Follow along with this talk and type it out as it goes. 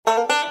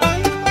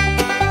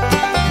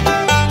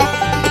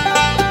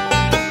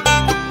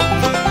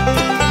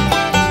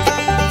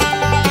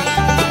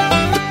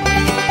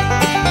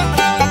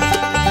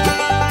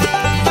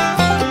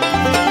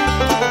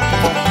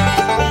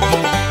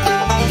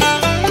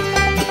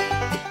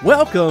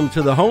Welcome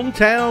to the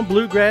Hometown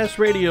Bluegrass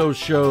Radio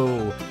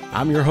Show.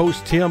 I'm your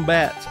host, Tim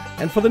Batts,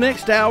 and for the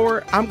next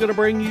hour, I'm going to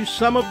bring you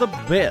some of the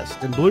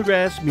best in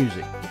bluegrass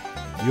music.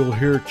 You'll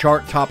hear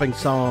chart-topping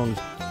songs,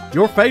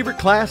 your favorite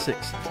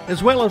classics,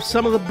 as well as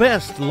some of the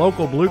best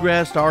local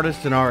bluegrass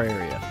artists in our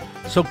area.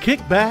 So kick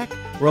back,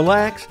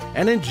 relax,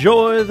 and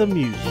enjoy the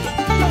music.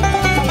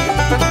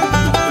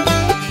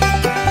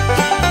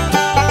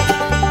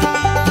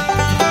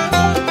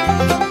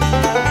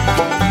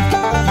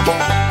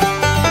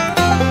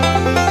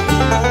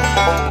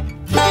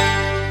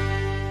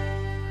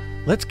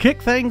 Let's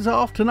kick things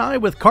off tonight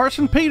with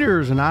Carson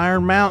Peters and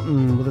Iron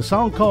Mountain with a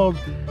song called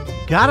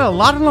Got a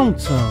Lot of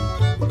Lonesome.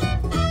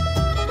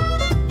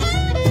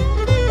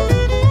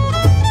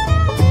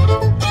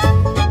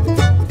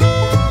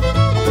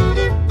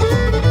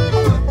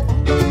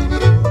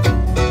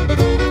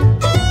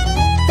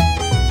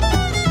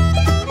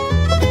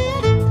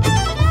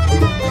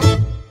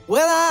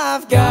 Well,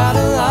 I've got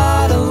a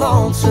lot of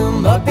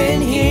lonesome up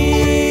in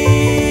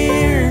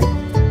here.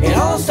 It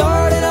all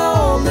started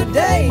on the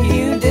day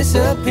you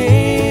disappeared.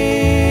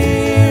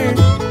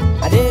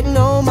 I didn't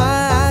know my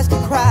eyes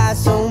could cry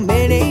so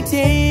many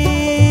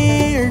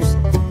tears.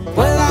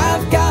 Well,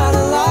 I've got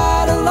a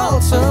lot of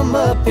lonesome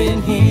up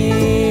in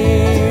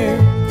here.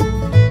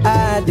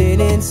 I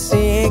didn't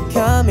see it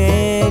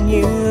coming,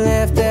 you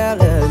left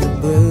out of the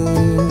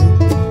blue.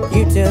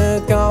 You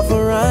took off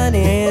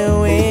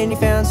running when you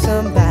found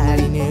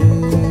somebody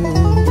new.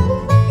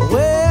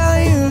 Well,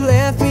 you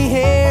left me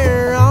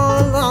here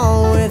all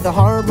alone with a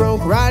heart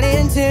broke right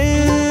in two.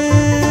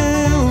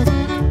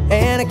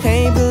 And I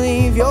can't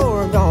believe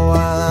you're gone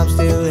while I'm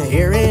still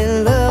here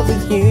in love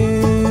with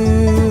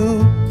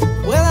you.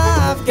 Well,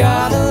 I've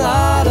got a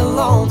lot of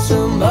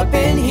lonesome up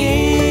in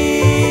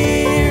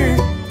here.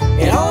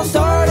 It all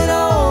started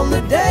on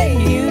the day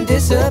you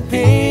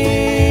disappeared.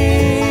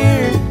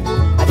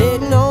 I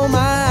didn't know my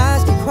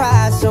eyes could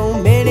cry so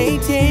many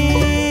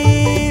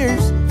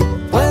tears.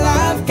 Well,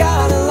 I've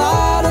got a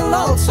lot of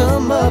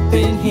lonesome up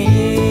in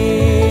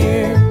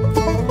here.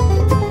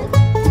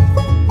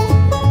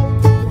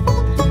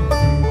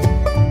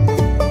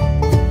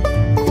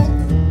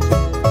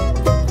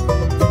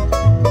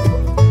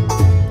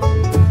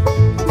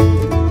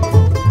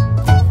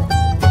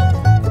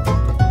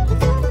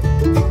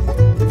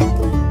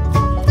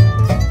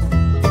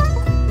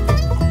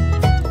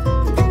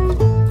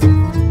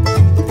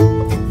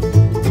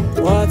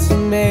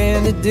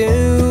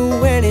 Do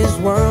when his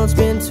world's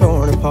been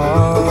torn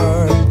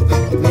apart,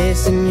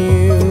 missing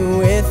you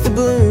with the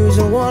blues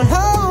and one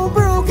whole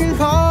broken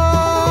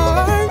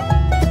heart.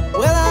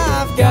 Well,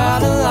 I've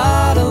got a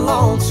lot of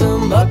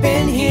lonesome up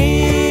in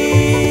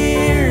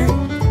here.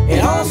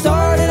 It all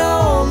started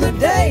on the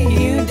day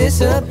you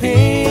disappeared.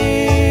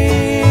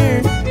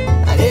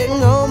 I didn't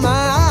know my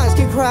eyes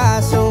could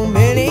cry so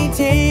many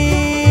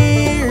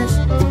tears.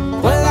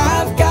 Well,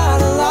 I've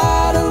got a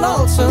lot of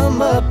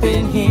lonesome up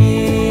in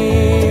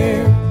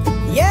here.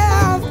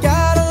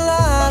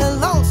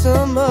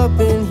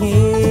 Up in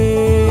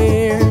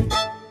here.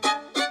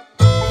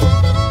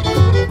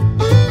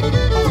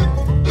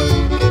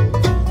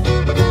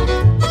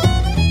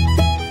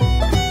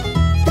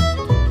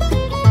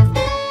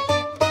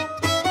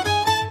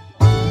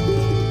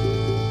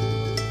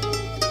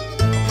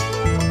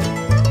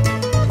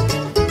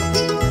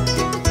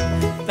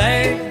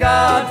 Thank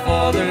God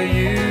for the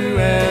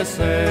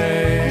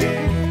USA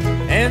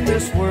and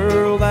this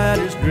world that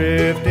is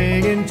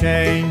drifting and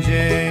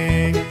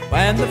changing.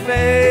 When the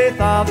faith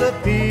of the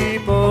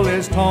people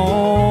is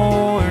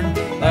torn,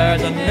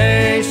 there's a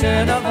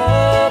nation of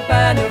hope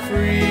and of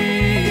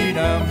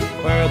freedom,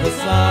 where the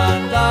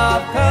sons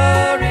of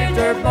courage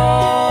are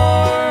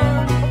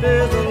born.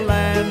 'Tis a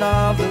land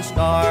of the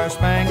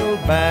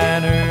star-spangled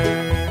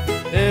banner,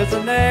 'tis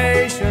a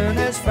nation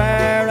as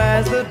fair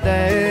as the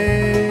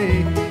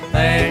day.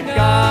 Thank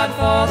God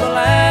for the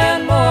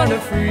land born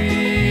of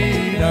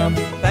freedom,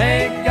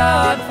 thank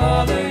God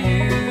for the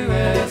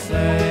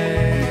USA.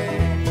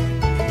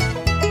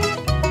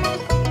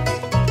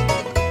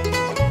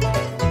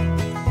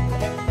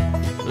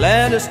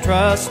 Let us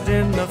trust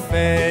in the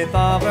faith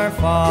of our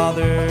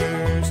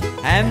fathers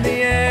and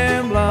the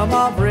emblem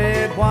of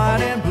red,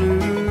 white, and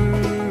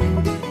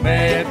blue.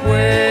 May it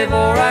wave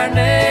o'er our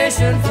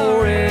nation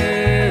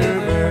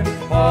forever,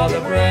 for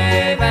the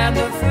brave and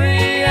the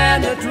free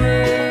and the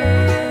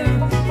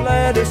true.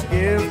 Let us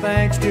give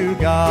thanks to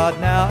God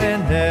now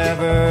and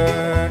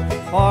ever,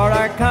 for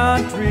our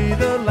country,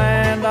 the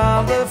land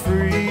of the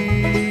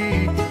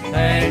free.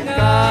 Thank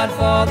God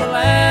for the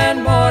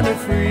land born of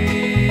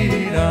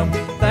freedom,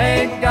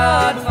 thank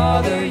God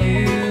for the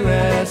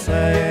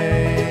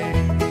USA.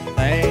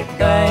 Thank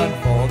God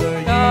for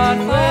the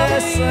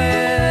USA,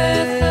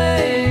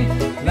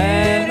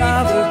 land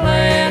of the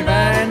brave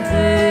and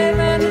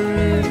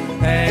true.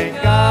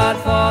 Thank God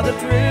for the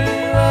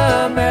true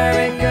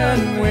American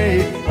way,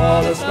 for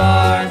the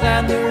stars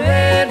and the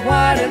red,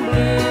 white, and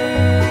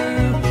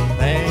blue.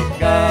 Thank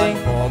God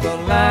for the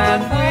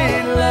land we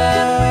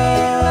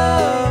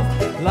love,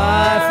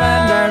 life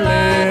and our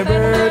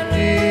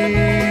liberty.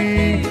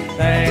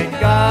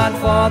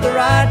 for the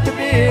right to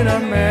be an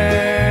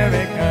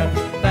American.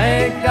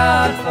 Thank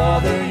God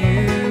for the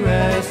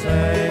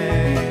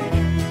USA.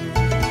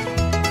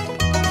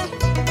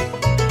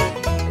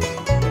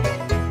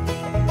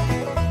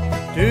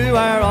 To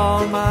our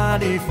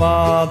Almighty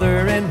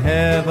Father in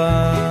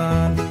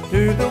heaven,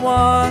 to the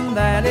one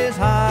that is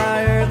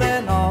higher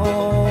than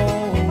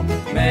all,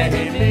 may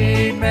He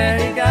lead,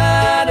 may He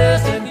guide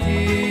us and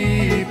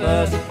keep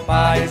us.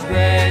 By His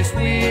grace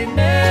we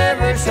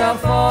never shall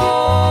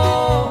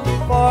fall.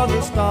 For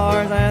the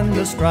stars and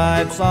the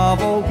stripes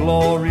of Old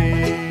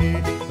Glory,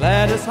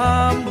 let us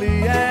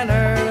humbly and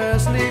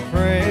earnestly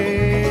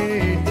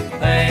pray.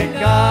 Thank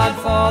God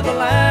for the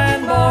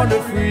land born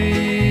of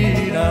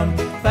freedom.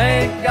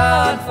 Thank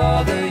God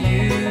for the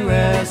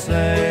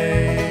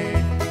USA.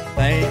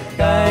 Thank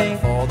God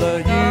for the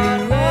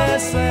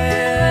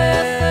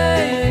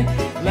USA,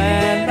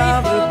 land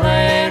of the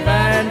brave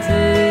and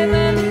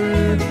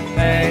true.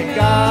 Thank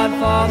God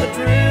for the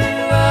true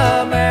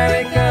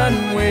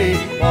American way,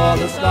 for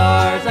the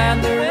stars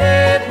and the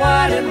red,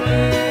 white, and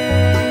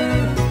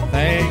blue.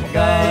 Thank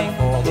God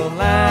for the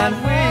land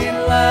we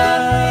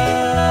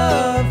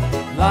love,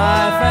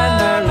 life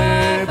and our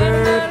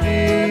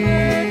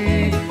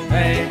liberty.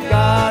 Thank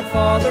God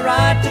for the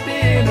right to be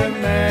an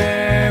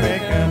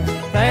American.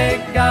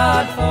 Thank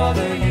God for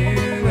the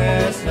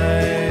USA.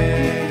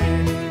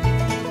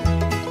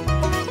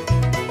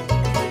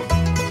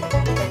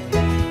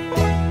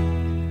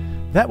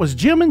 That was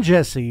Jim and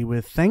Jesse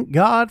with Thank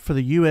God for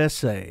the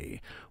USA.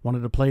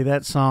 Wanted to play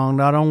that song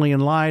not only in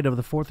light of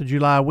the 4th of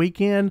July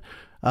weekend,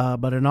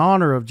 but in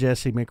honor of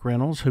Jesse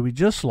McReynolds, who we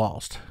just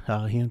lost.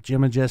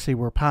 Jim and Jesse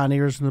were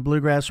pioneers in the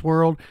bluegrass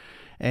world,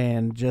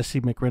 and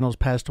Jesse McReynolds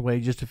passed away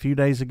just a few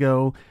days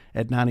ago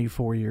at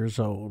 94 years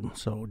old.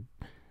 So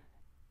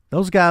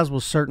those guys will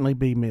certainly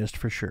be missed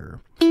for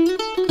sure.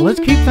 Well, let's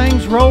keep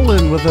things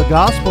rolling with a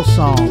gospel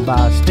song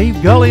by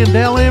Steve Gully and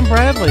Dale Ann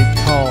Bradley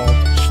called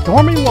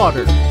Stormy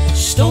Waters.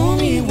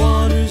 Stormy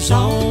waters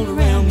all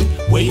around me,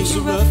 waves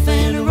are rough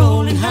and are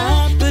rolling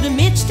high, but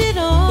amidst it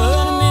all,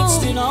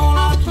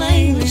 I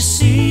plainly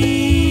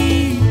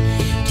see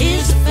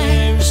 'tis the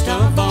fairest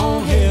of all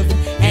heaven,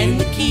 and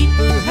the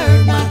keeper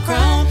heard my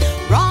cry.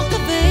 Rock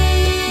of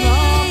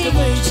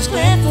ages is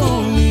glad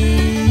for me.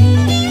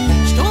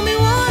 Stormy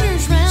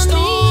waters round me,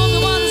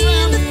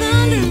 and the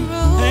thunder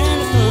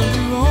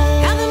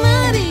roll, how the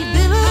mighty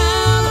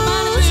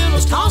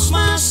billows toss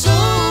my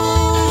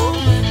soul.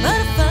 But I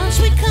find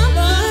sweet comfort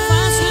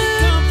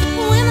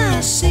when I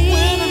see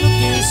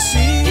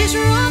His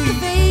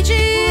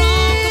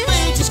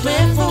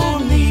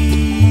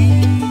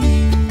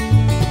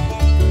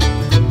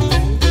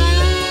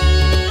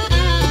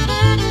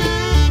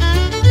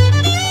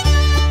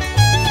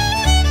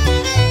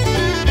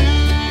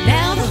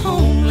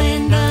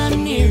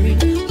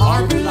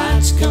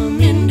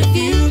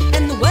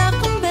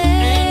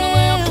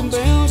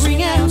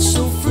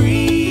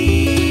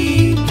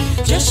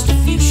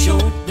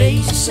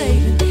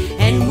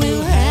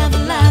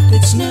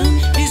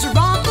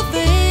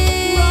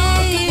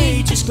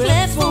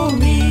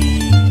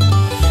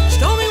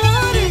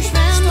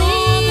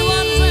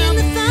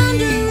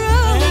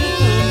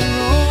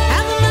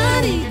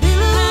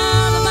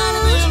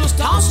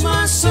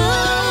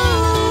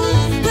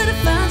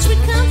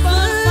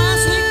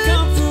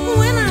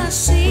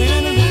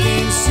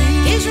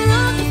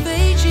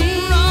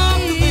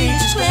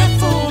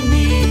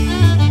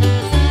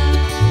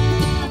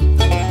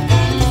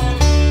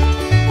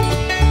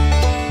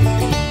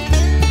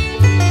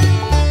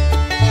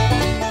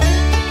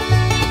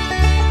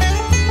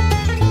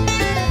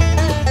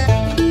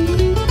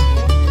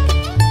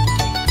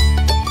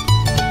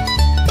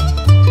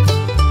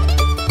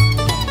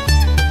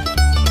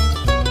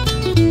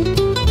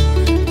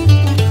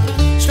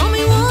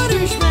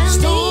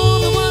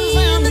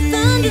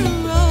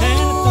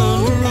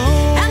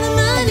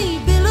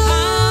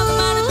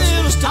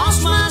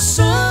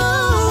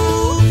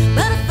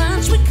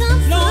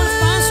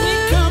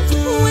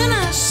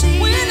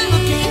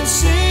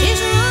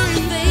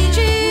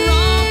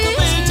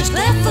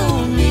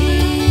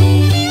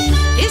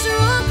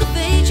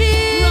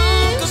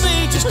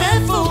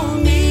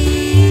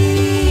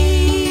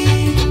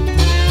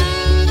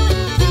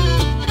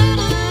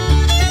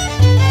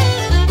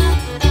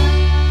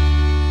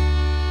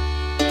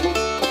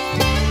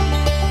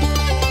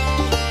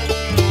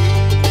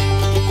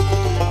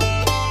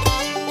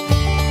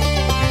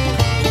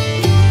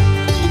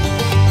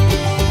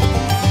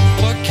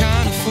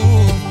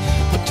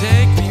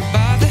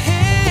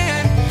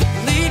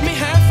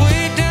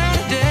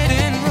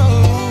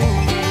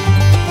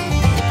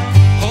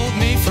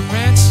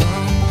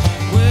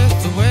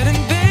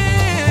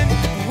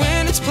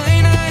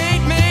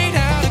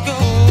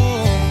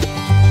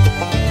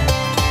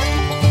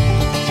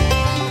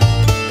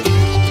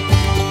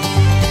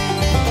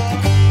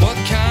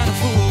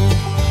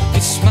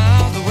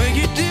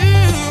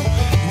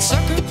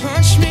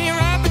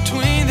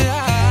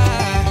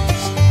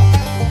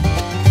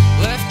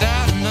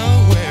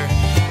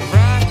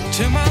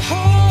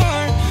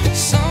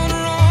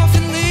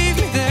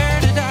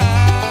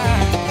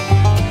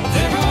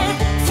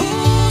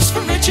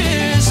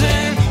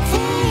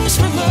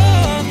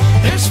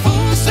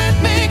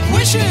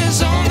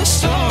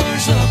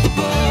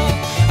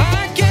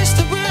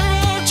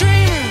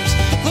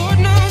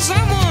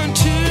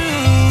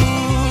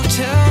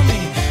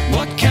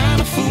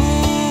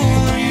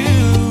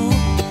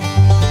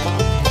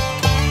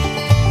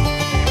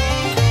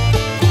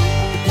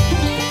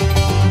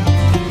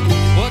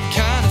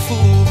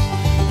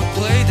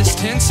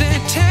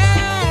 10-cent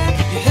town.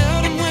 You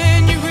held him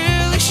when you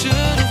really should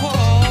have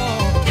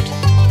walked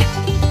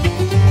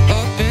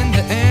up in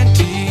the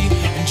ante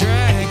and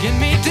dragging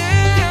me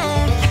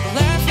down,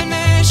 laughing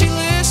as you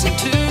listened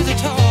to the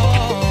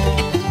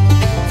talk.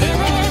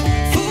 There are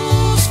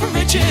fools for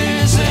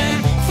riches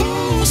and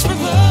fools for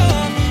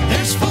love.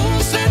 There's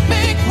fools that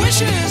make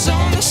wishes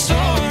on the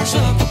stars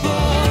up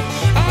above.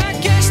 I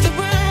guess that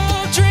we're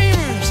all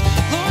dreamers.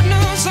 Lord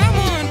knows I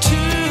want to.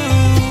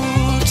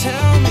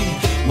 Tell me,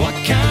 what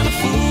kind of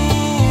fool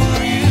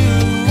are you?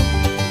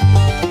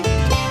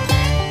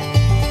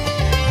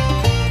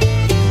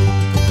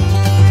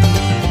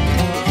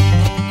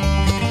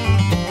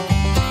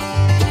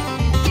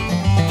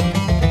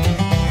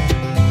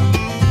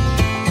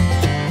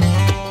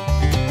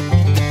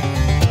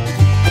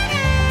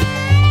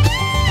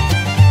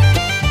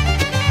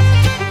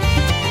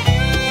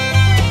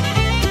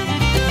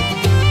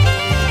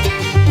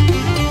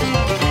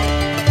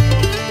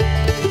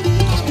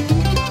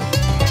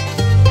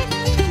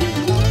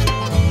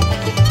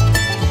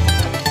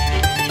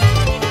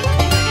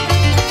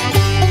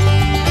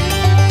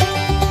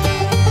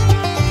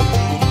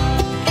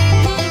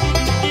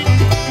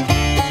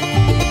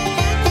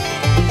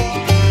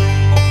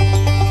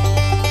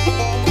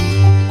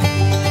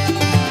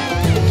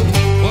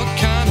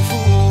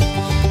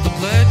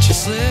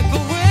 Slip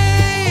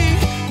away,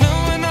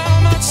 knowing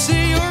I'll not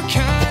see your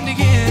kind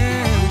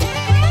again.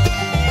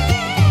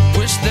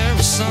 Wish there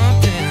was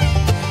something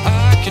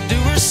I could do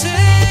or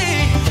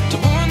say to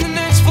warn the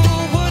next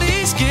fool what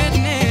he's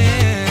getting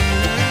in.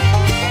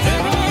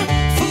 There are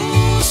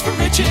fools for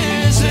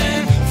riches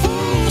and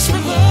fools for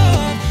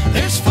love.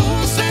 There's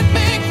fools that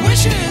make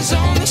wishes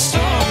on the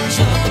stars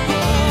up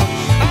above.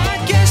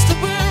 I guess that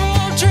we're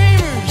all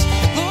dreamers.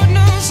 Lord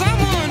knows I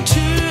want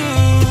to.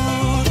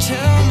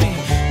 Tell me,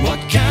 what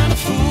kind of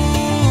fool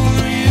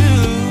are you?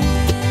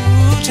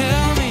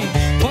 Tell me,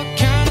 what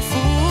kind of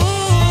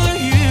fool are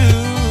you?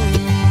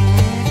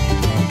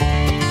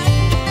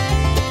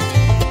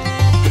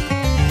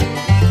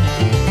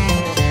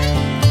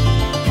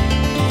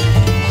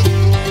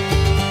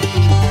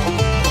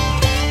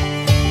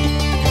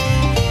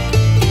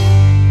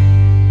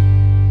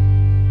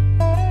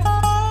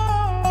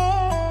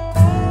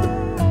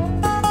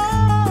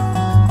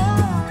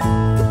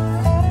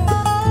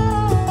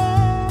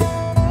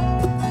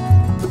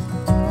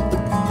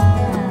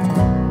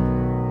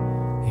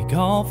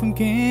 Called from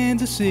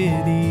Kansas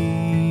City.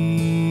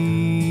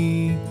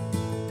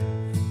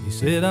 He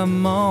said,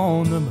 I'm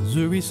on the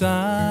Missouri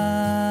side.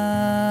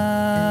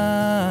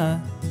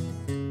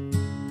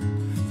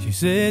 She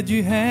said,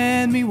 you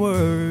had me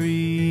worried.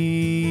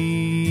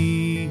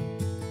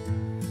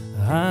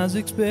 I was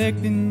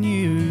expecting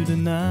you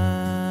tonight.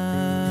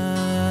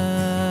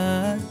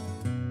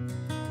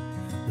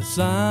 The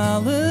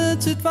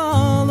silence that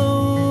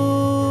followed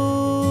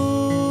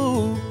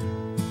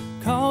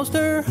caused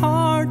her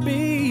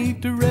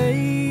heartbeat to race.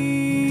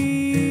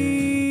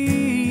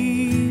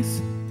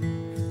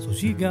 So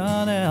she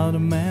got out a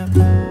map,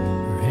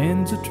 her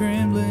hands are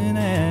trembling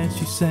as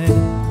she sat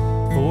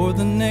for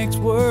the next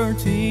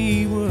words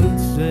he would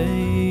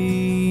say.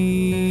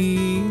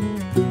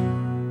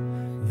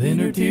 Then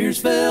her tears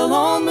fell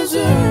on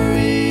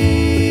Missouri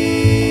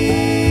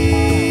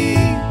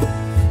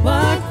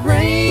like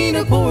rain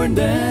a-pouring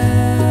down.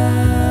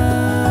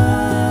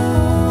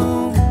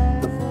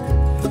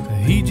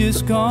 He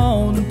just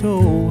called and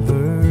told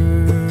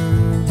her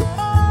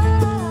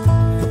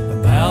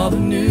about a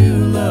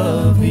new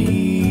love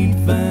he'd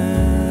found.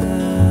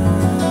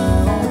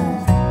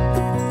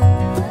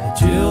 The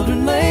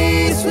children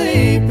lay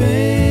sleeping,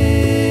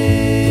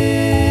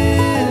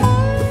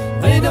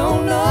 they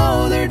don't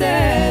know their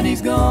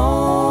daddy's gone.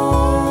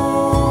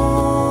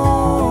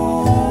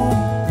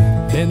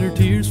 And her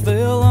tears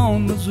fell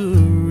on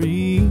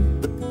Missouri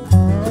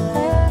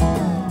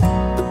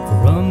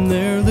from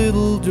their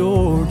little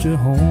Georgia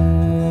home.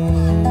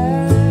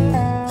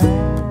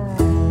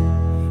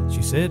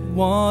 She said,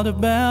 what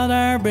about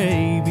our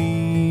babies?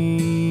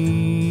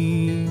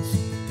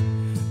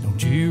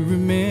 Don't you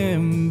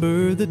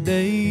remember the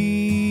day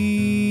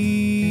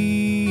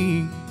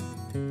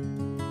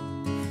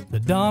the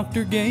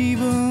doctor gave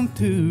them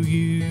to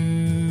you,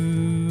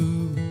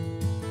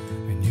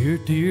 and your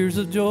tears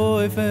of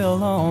joy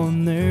fell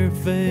on their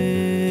face?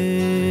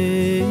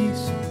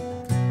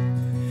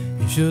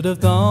 You should have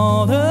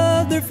thought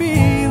of their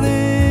feelings,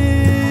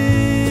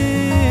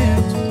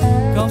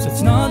 'cause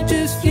it's not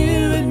just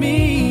you and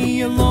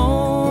me alone.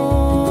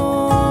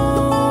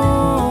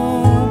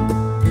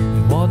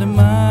 And what am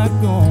I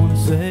gonna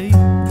say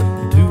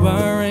to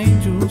our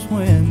angels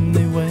when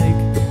they wake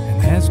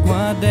and ask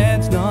why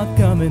Dad's not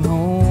coming home?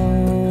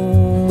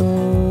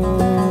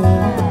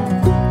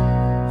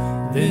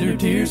 Then her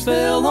tears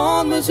fell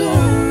on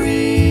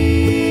Missouri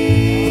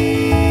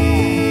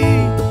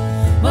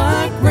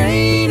like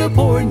rain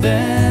a-pouring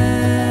down.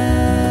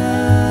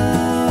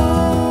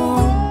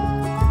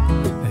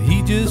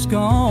 He just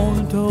called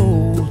and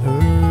told her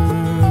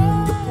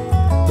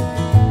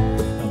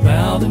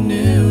about a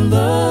new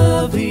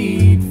love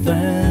he'd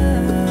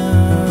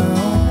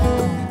found.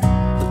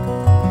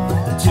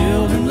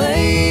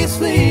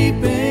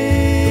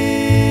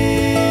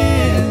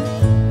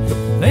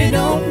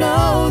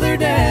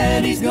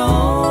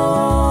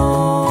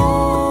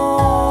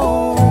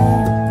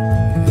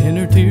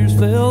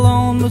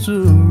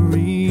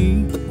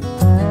 Missouri,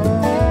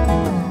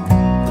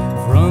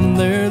 from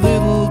their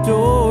little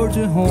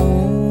Georgia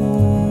home.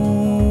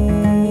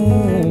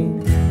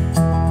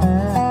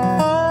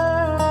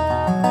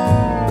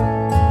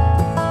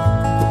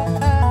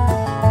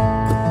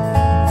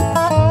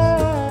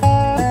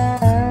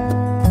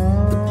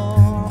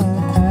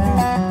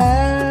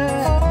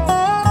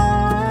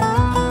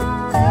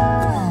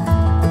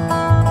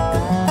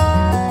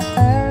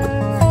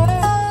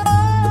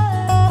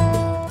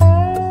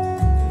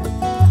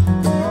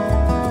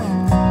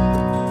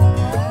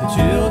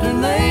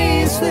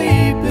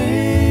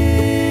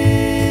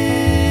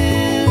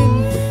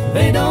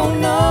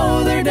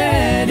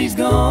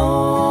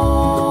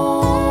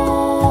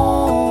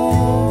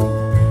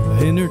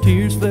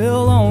 Tears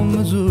fell on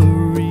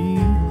Missouri,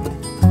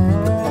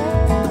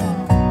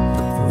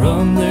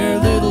 from their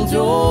little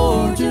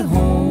Georgia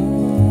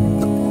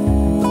home.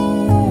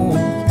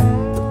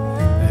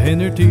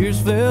 And their tears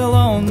fell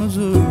on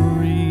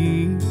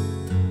Missouri,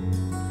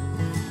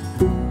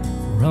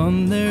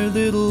 from their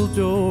little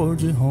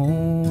Georgia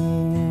home.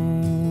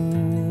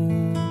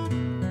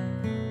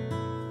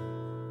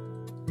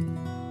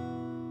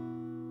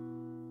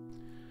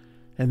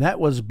 And that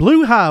was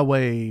Blue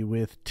Highway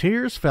with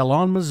Tears Fell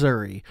on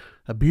Missouri,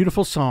 a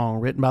beautiful song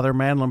written by their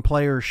mandolin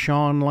player,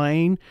 Sean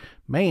Lane.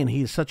 Man,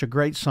 he is such a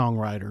great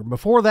songwriter.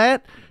 Before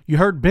that, you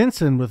heard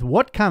Benson with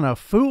What Kind of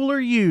Fool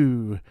Are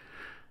You?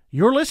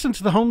 You're listening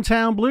to the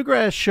Hometown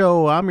Bluegrass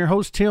Show. I'm your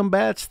host, Tim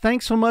Batts.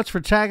 Thanks so much for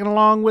tagging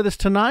along with us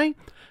tonight.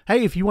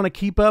 Hey, if you want to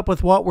keep up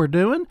with what we're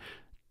doing,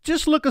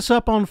 just look us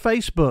up on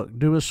Facebook.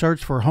 Do a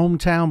search for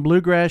Hometown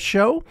Bluegrass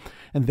Show,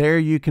 and there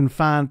you can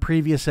find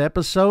previous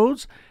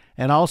episodes.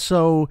 And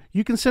also,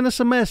 you can send us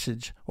a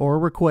message or a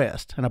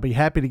request, and I'll be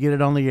happy to get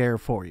it on the air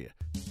for you.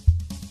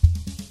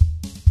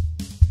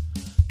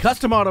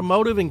 Custom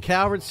Automotive in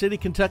Calvert City,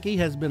 Kentucky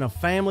has been a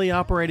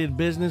family-operated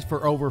business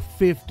for over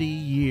 50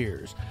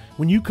 years.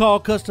 When you call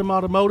Custom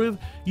Automotive,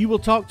 you will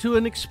talk to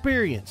an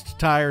experienced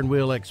tire and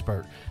wheel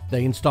expert.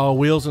 They install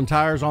wheels and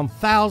tires on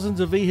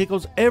thousands of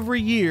vehicles every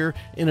year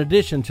in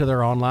addition to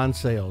their online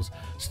sales.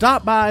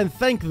 Stop by and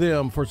thank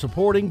them for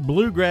supporting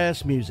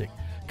bluegrass music.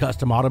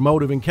 Custom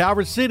Automotive in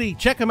Calvert City.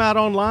 Check them out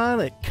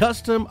online at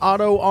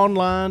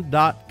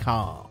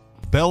customautoonline.com.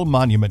 Bell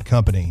Monument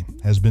Company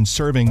has been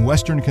serving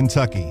Western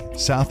Kentucky,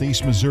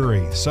 Southeast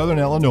Missouri, Southern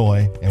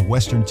Illinois, and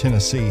Western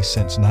Tennessee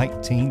since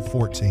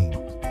 1914.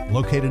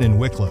 Located in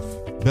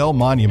Wickliffe, Bell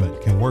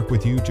Monument can work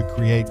with you to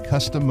create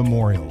custom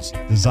memorials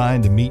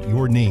designed to meet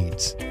your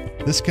needs.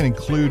 This can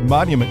include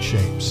monument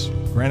shapes,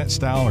 granite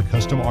style or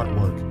custom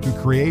artwork to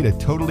create a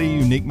totally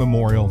unique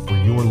memorial for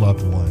your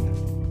loved one.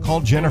 Call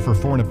Jennifer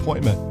for an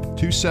appointment,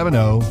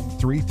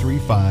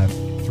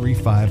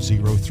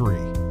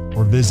 270-335-3503,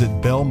 or visit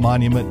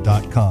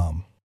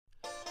bellmonument.com.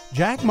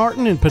 Jack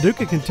Martin in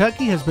Paducah,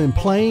 Kentucky has been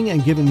playing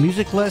and giving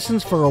music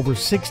lessons for over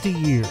 60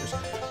 years.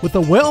 With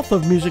a wealth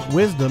of music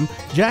wisdom,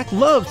 Jack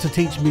loves to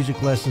teach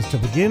music lessons to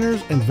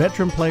beginners and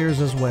veteran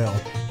players as well.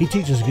 He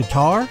teaches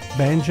guitar,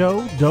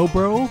 banjo,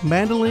 dobro,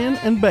 mandolin,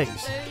 and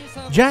bass.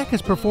 Jack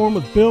has performed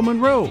with Bill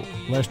Monroe,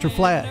 Lester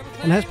Flatt,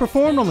 and has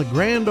performed on the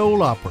Grand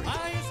Ole Opry.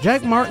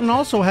 Jack Martin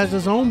also has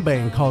his own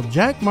band called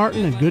Jack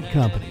Martin and Good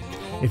Company.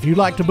 If you'd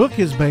like to book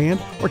his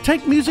band or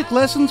take music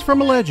lessons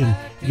from a legend,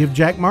 give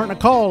Jack Martin a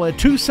call at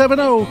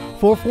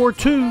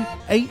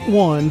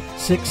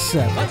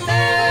 270-442-8167. But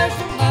there's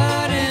a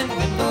light in the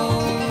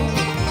window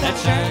that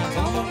shines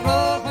on the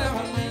road where I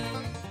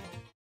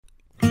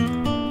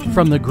live.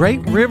 From the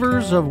great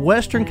rivers of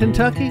western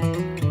Kentucky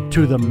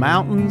to the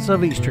mountains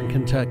of eastern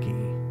Kentucky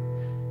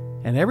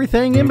and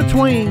everything in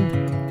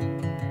between,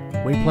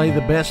 we play the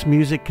best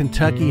music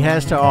Kentucky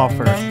has to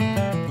offer.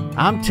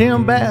 I'm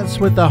Tim Batts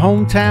with the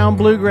Hometown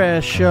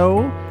Bluegrass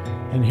Show,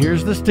 and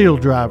here's the Steel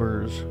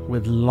Drivers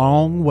with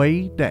Long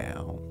Way Down.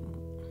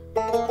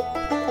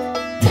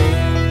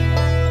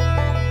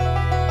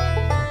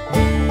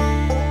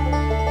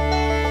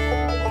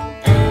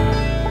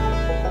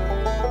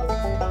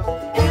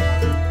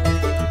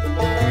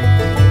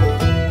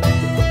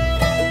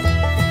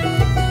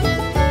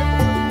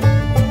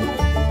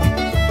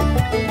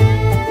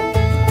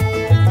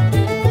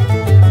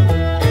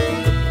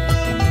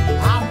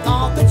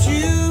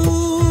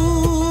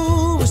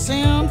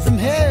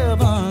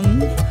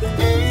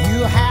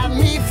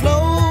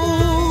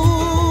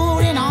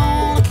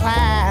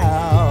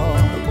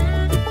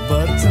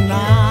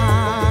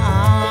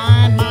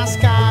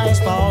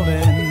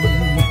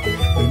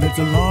 It's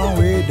a long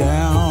way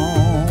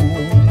down.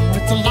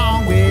 It's a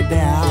long way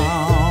down.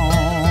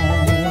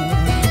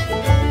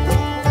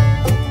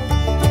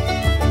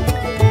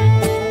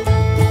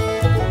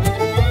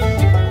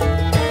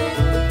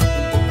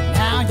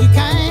 Now you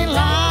can't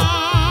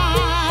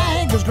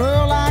lie, 'cause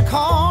girl, I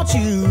caught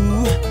you.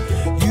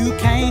 You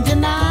can't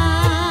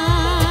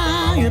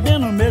deny you've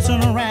been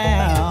messing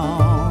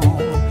around.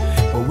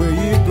 But where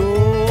you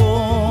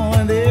go,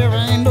 and there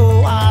ain't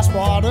no ice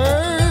water.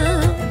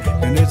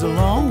 And it's a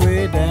long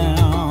way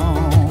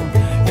down.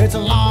 It's a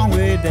long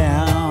way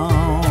down.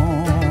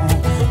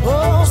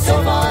 Oh,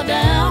 so far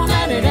down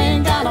that it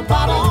ain't got a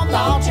bottom.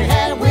 Thought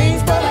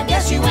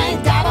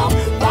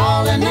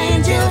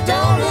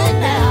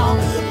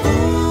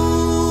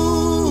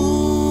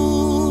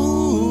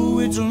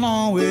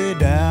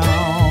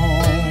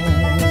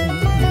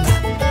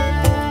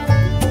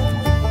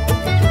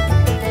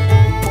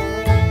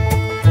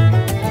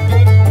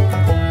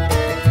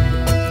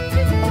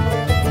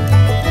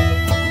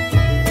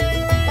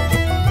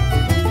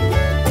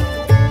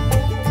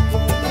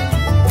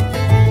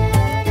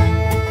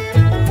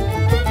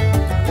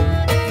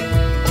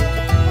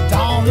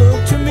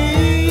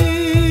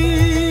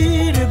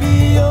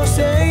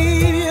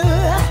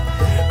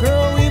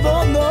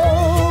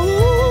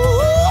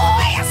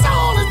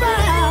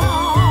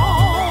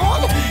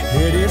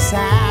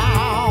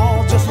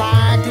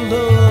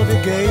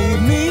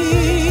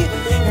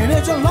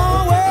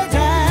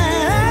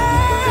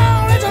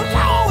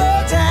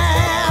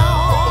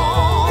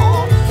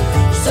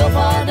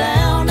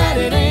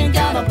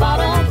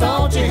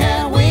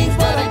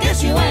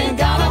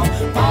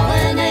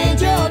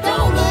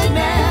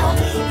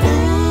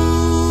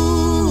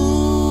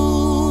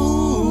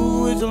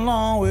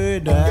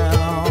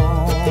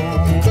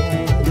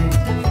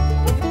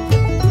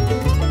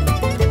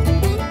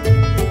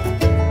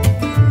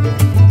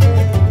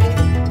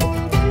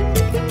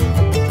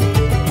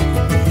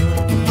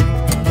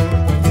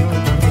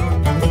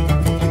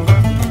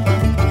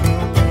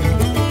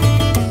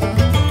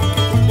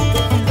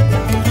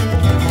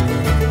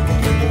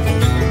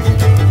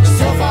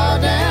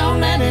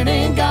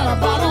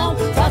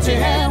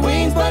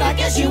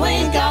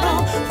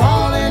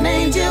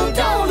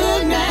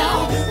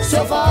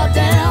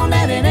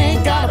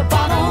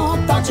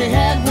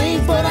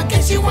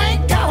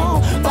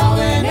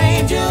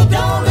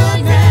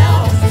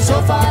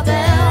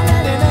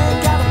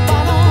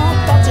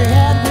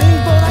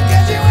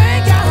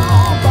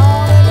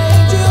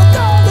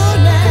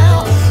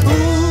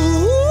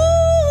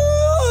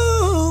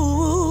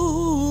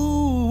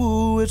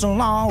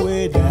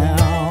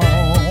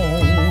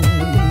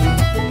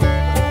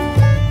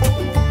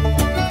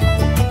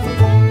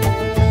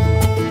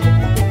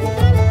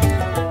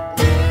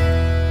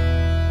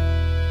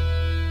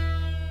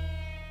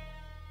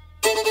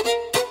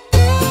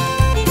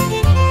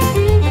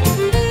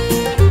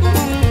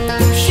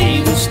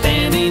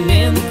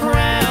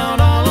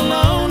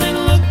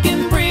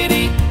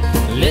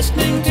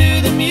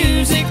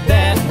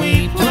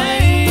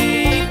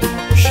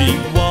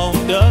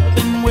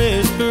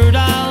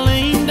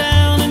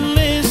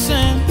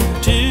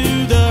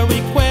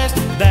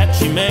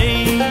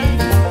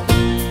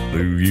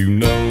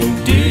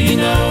you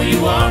know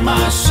you are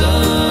my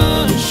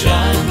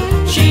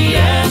sunshine? She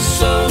asked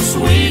so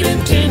sweet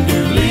and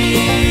tenderly.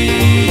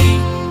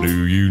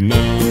 Do you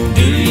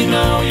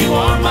know you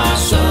are my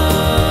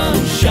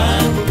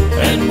sunshine?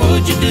 And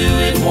would you do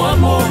it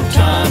one more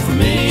time for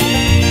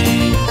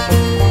me?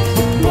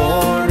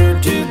 Border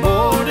to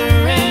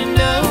border and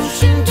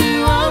ocean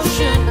to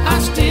ocean, I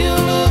still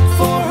look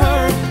for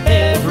her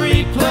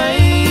every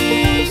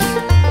place.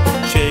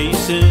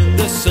 Chasing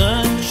the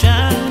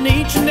sunshine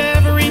each and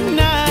every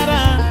night,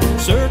 I'm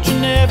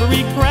searching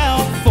every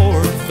crowd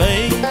for her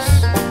face.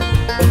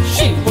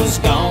 She was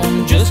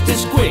gone just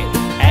as quick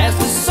as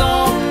the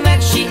song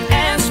that she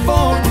asked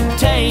for,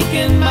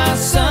 taking my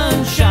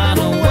sunshine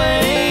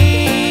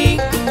away.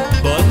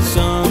 But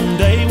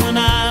someday when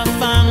I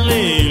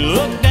finally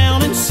look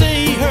down and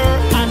see her,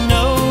 I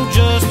know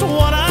just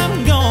what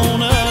I'm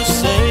gonna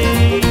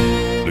say.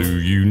 Do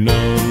you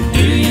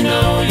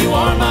know you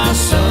are my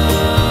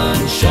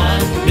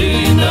sunshine? Do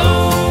you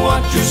know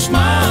what your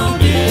smile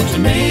did to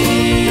me?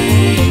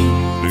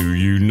 Do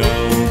you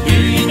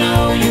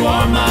know you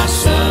are my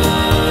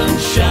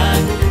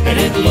sunshine? And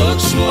it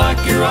looks like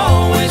you're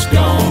always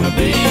gonna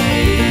be.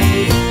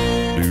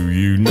 Do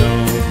you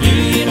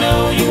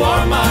know you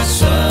are my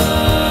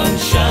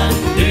sunshine?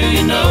 Do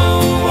you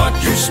know what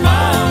your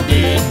smile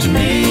did to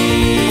me?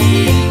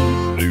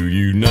 Do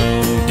you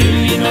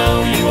know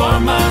you are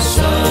my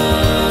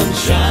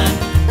sunshine?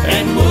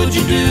 And would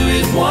you do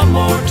it one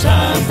more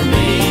time for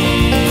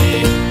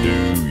me?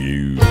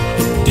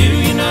 Do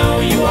you know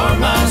you are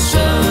my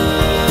sunshine?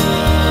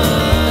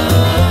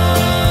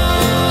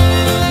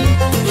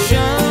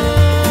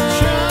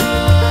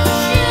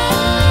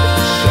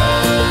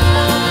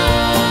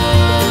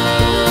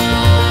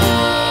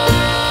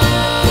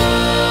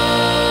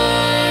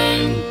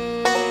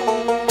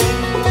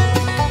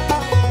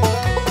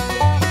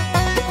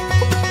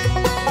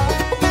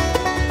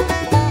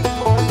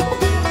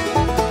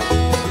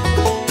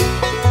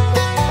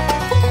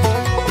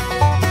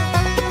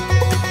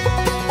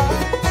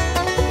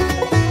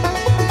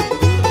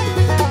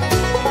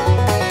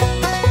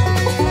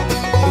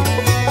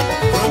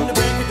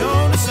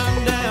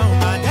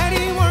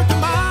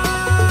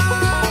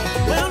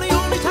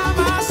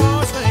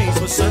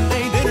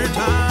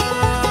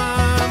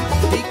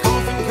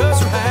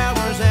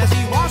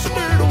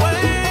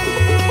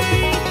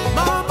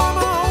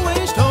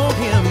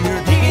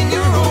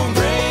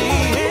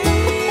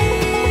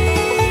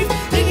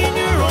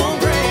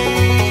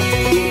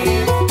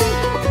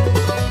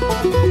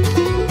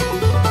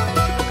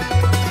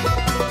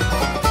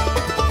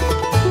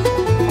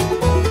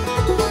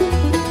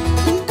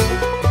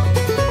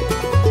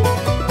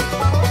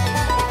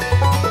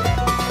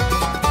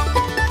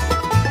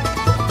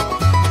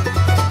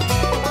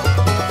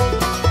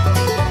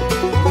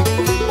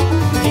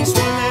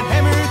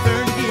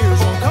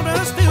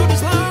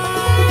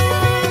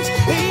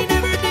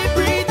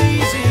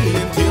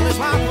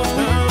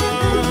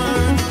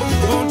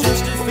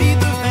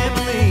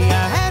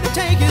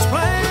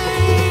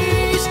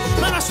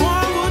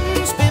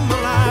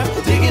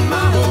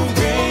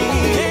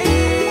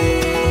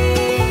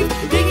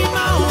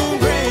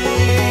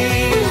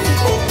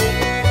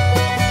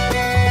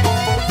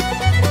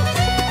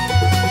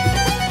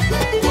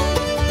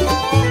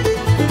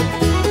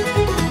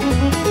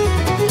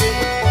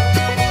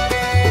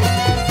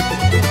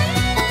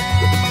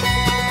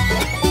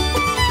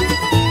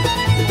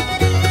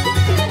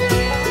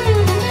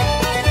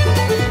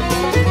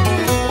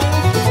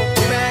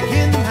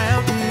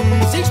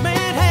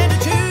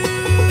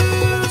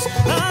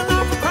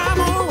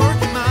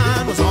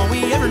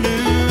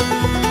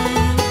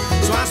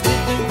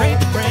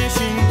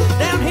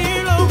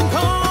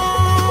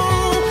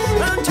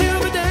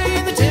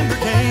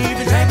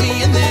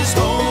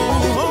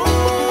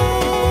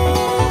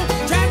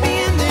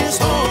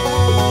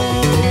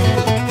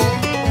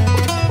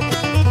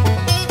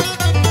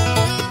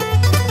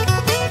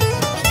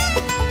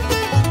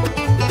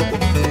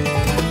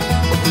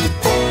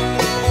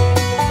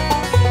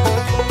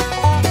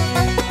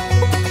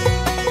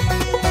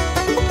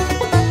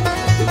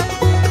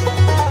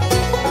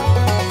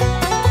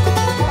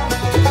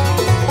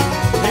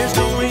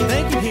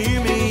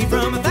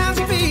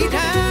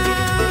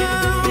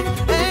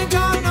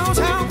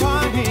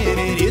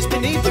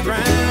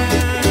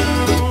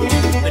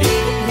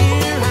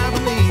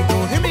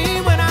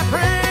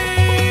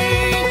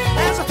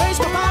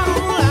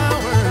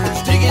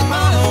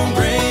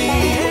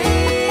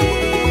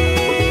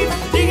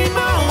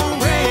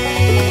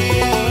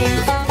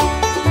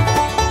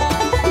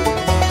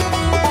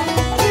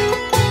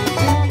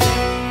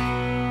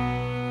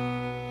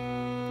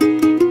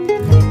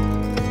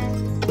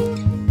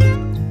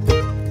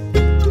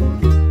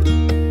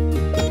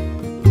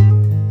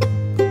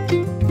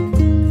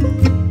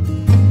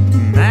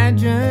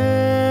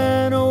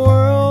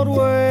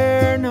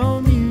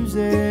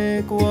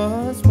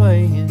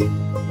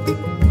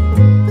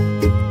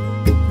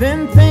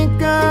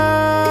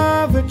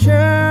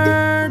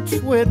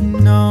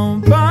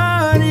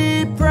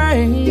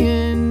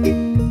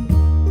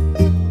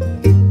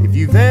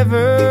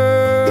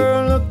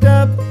 ever looked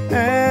up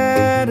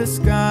at a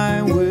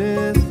sky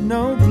with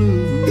no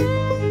blue,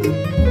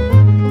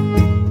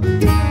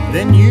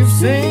 then you've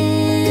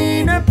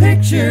seen a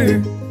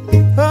picture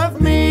of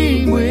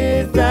me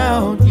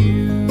without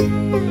you.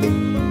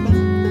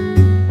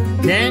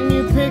 Can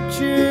you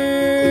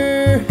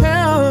picture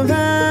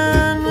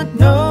heaven with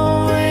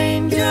no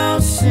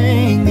angels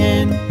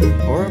singing,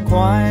 or a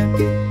quiet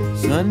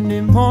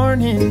Sunday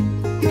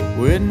morning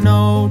with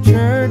no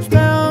church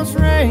bells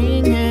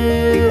ringing?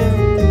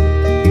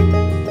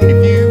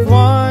 If you've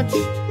watched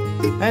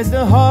as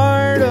the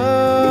heart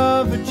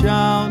of a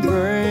child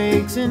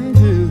breaks in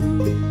two,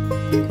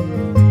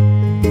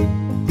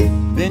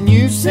 then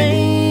you've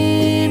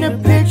seen a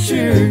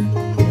picture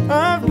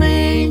of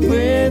me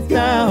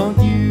without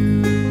you.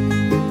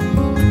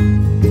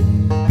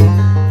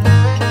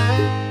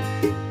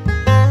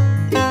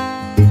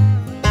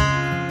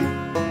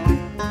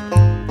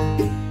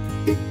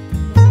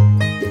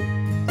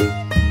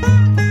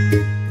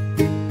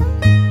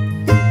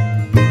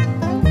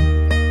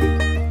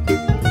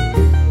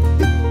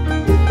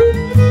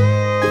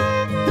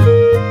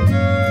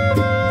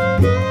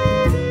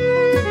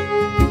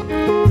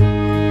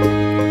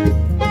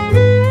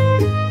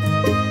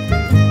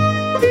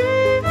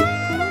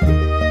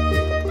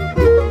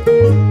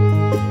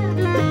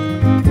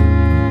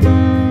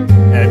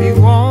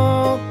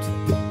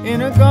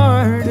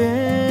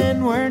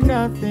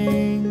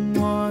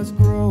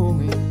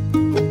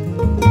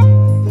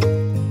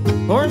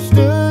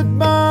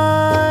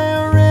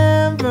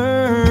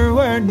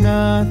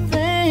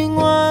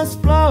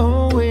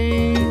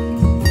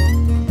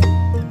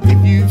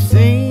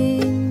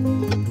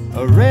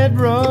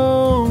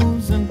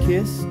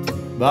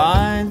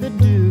 By the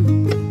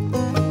dew,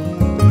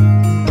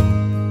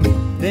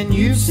 then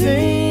you've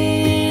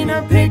seen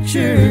a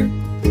picture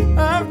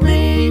of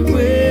me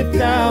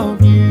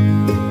without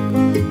you.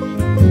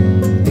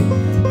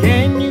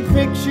 Can you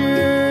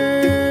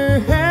picture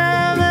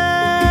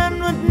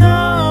heaven with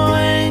no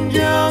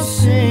angels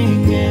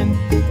singing,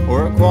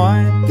 or a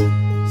quiet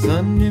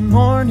Sunday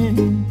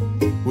morning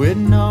with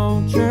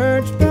no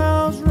church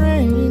bells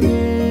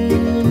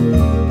ringing?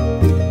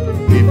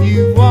 If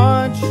you've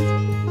watched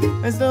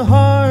as the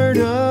heart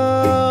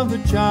of a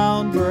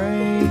child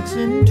breaks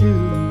in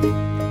two,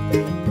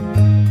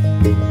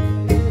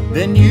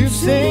 then you've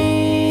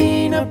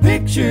seen a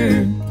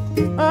picture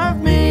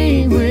of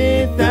me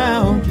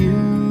without you.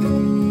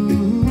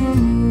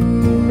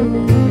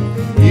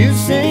 You've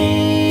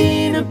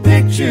seen a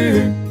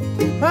picture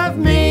of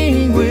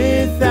me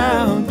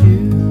without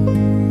you.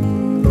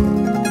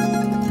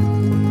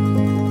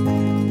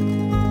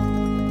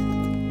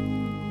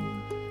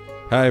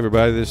 Hi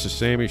everybody, this is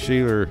Sammy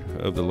Sheeler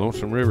of the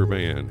Lonesome River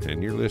Band,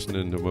 and you're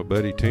listening to my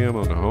buddy Tim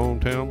on the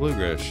Hometown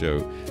Bluegrass Show.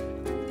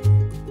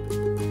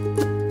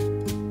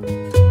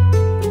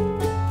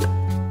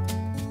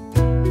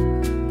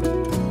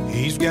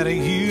 He's got a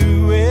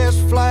U.S.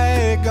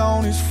 flag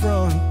on his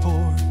front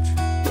porch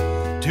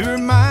to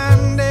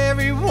remind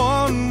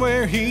everyone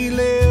where he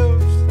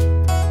lives.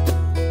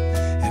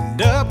 And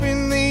up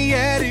in the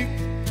attic,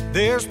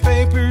 there's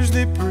papers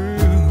that prove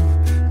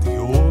the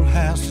old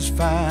house is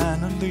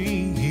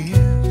finally his.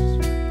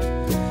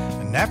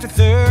 And after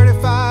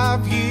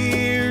 35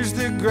 years,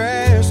 the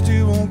grass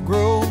still won't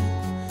grow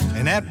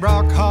in that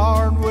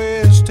rock-hard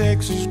West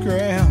Texas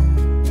ground.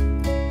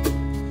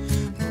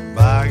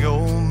 My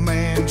old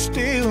man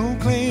still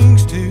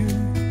clings to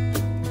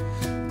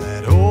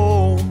that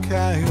old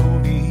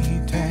coyote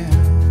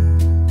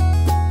town.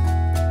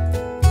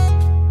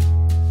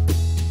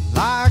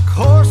 Like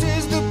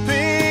horses, the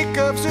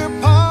pickups are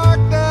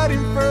parked out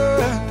in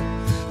front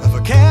of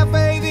a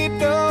cafe that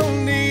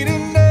don't need a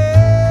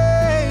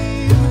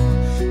name,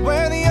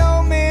 where the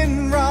old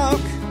men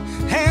rock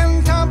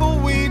and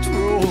tumbleweeds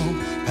roll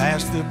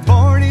past the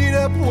boarded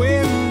up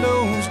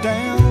windows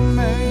down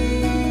Main.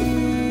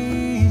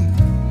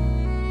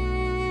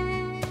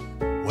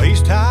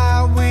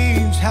 Waist-high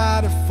weeds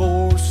hide a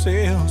for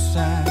sale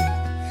sign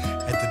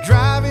at the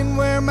drive-in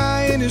where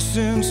my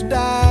innocence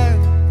died.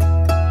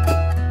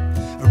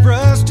 A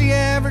rusty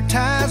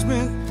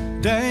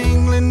advertisement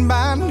dangling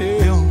by a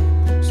nail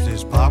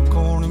says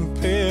popcorn and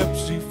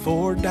Pepsi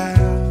for a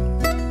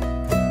dime.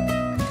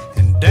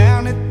 And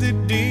down at the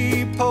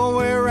depot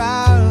where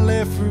I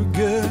left for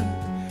good,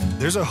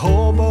 there's a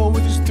hobo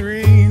with his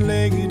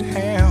three-legged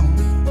hound,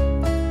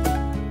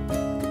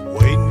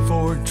 waiting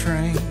for a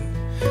train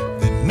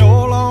that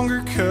no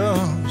longer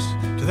comes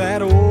to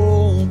that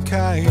old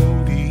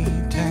coyote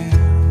town.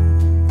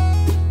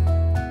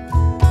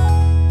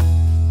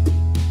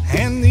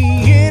 And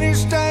the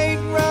interstate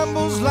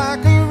rumbles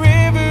like a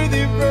river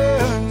that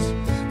runs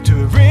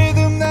to a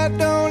rhythm that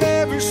don't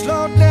ever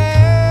slow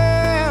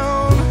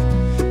down,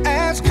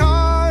 as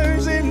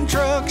cars and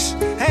trucks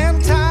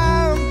and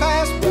time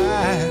pass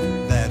by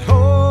that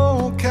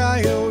old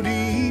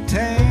coyote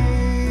town.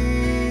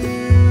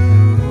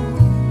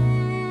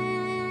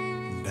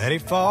 Daddy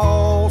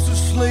falls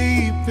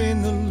asleep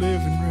in the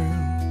living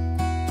room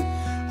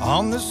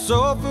on the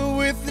sofa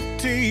with the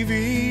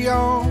TV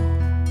on.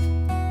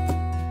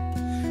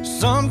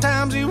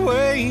 Sometimes he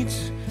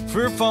waits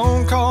for a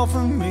phone call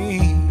from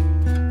me.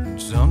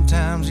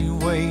 Sometimes he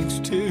waits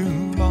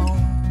too long.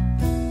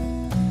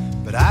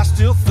 But I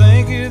still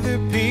think of the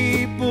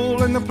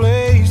people and the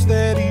place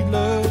that he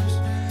loves.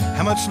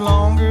 How much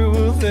longer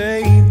will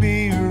they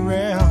be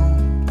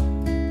around?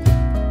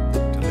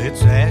 Till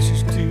it's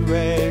ashes to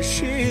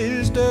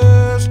ashes,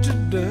 dust to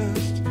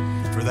dust,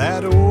 for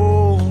that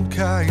old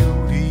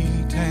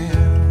coyote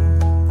town.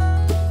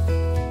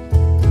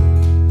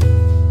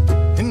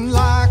 And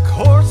like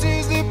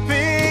horses, the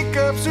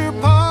pickups are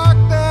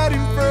parked out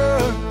in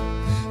front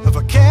of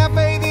a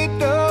cafe that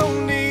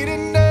don't need a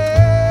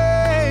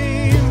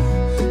name,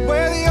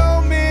 where the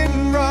old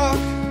men rock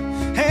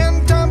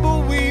and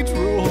tumbleweeds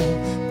roll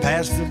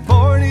past the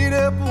boarded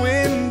up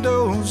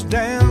windows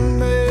down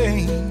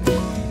Main.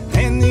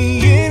 And the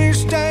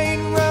interstate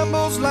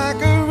rumbles like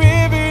a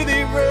river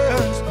that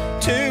runs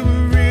to a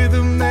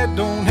rhythm that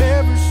don't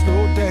ever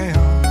slow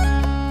down.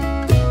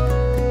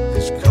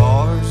 As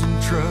cars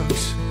and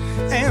trucks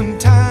and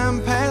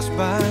time pass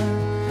by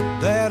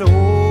that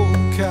old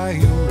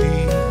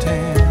coyote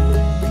town.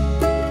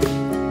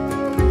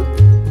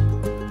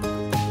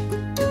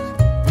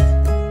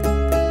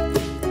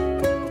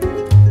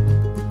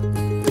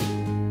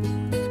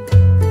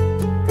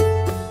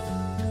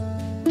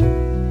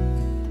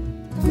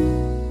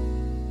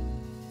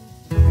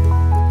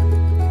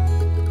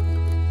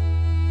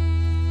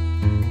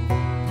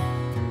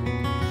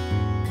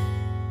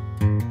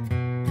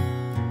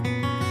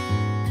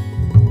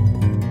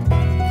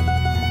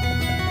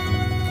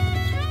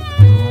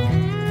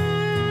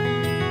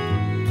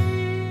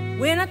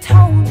 When I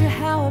told you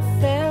how I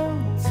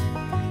felt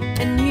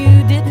and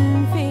you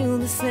didn't feel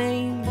the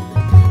same,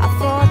 I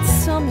thought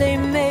someday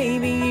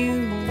maybe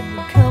you'd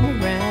come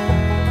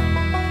around.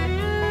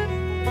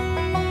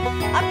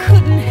 I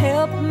couldn't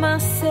help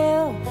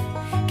myself,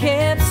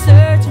 kept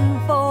searching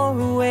for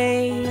a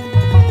way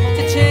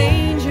to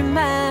change your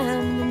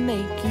mind and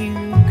make you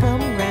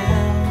come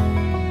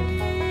around.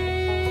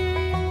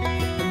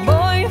 And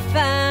boy, you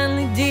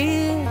finally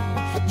did,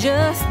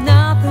 just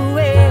not the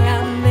way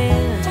I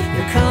meant.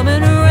 You're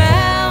coming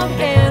around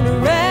and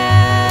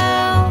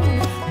around,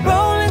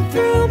 rolling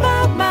through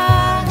my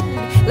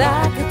mind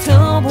like a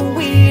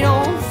tumbleweed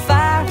on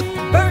fire,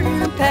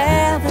 burning a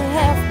path a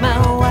half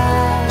mile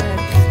wide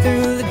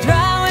through the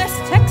dry West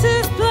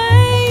Texas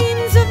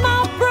plains of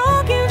my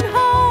broken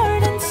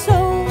heart and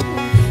soul.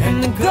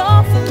 And the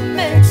Gulf of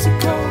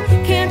Mexico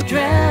can't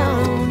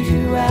drown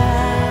you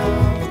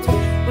out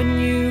when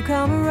you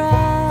come around.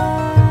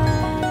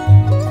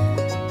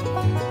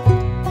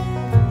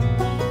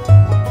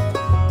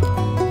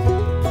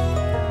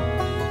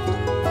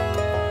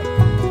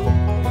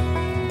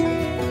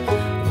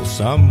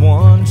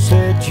 Someone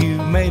said you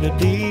made a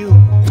deal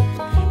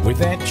with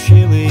that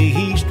chilly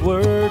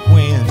eastward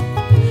wind,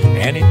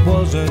 and it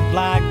wasn't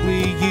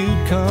likely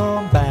you'd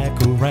come back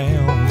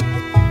around.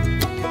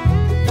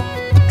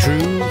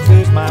 Truth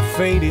is, my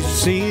fate is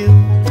sealed,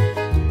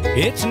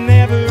 it's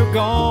never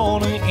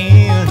gonna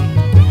end.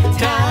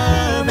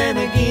 Time and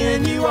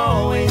again you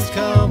always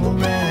come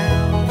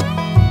around.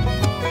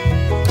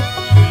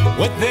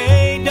 What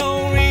they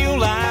don't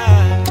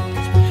realize,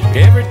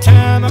 every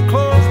time I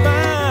close my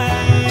eyes,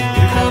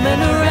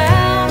 coming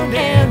around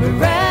and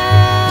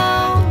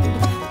around,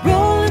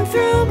 rolling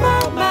through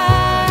my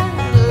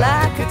mind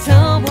like a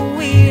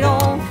tumbleweed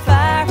on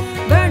fire,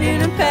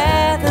 burning a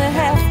path a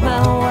half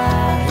mile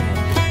wide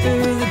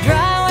through the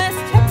dry West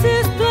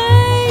Texas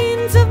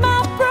plains of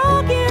my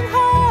broken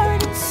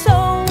heart and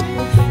soul.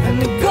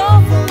 And the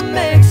Gulf of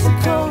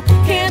Mexico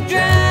can't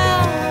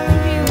drown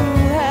you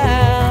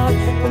out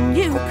when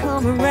you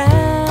come around.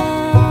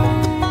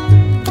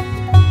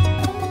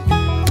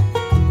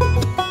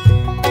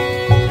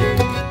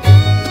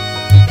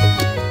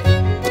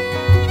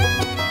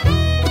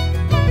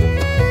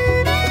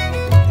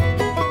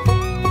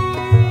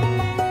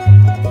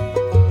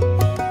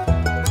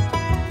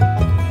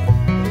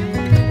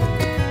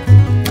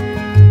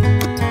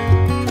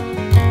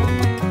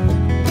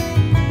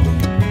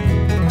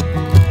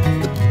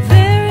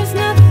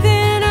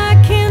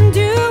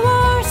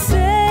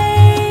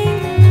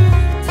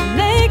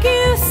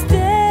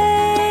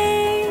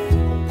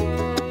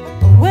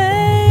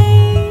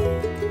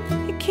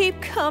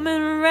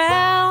 Coming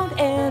around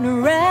and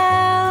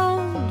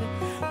around,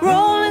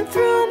 rolling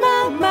through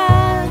my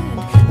mind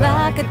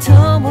like a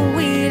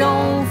tumbleweed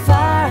on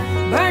fire,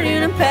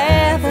 burning a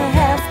path a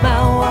half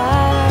mile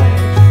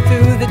wide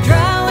through the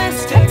dry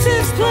West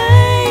Texas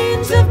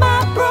plains of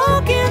my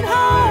broken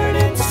heart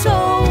and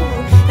soul.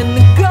 And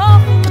the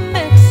Gulf of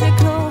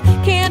Mexico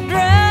can't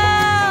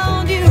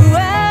drown you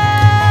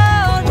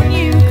out when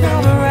you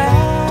come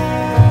around.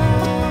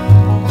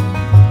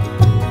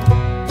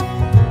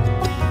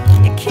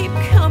 You keep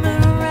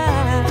coming around.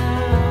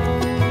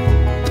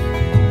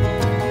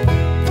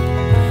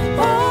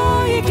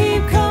 Oh, you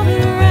keep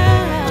coming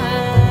around.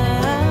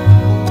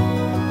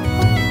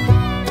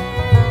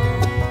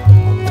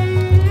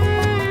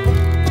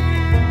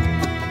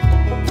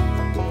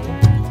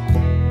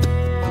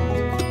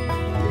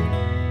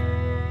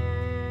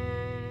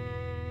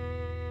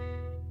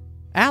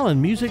 Allen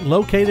Music,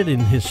 located in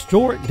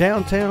historic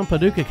downtown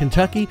Paducah,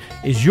 Kentucky,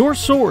 is your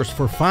source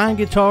for fine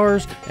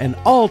guitars and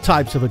all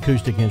types of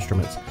acoustic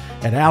instruments.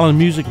 At Allen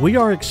Music, we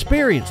are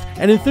experienced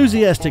and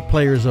enthusiastic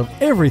players of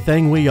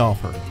everything we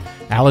offer.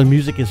 Allen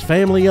Music is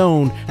family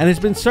owned and has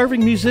been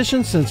serving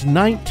musicians since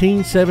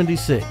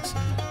 1976.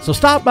 So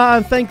stop by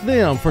and thank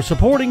them for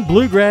supporting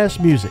bluegrass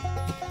music.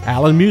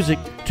 Allen Music,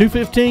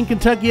 215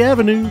 Kentucky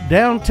Avenue,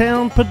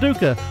 downtown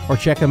Paducah, or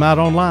check them out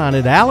online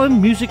at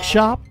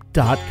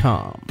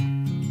allenmusicshop.com.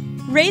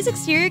 Ray's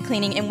Exterior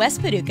Cleaning in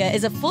West Paducah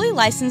is a fully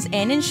licensed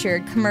and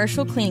insured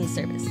commercial cleaning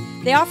service.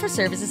 They offer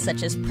services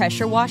such as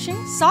pressure washing,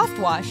 soft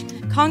wash,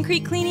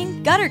 concrete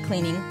cleaning, gutter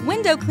cleaning,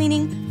 window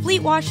cleaning,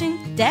 fleet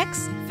washing,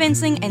 decks,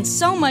 fencing, and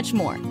so much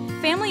more.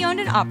 Family owned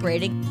and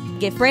operated.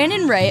 Give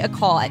Brandon Ray a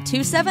call at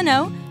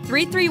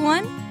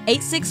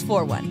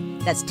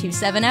 270-331-8641. That's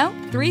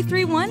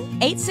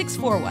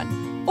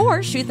 270-331-8641.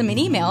 Or shoot them an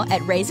email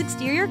at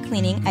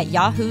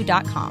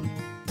raysexteriorcleaning@yahoo.com.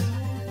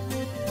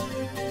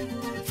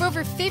 For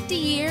over 50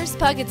 years,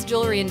 Puckett's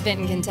Jewelry in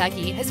Benton,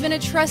 Kentucky has been a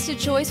trusted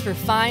choice for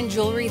fine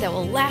jewelry that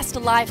will last a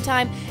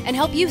lifetime and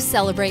help you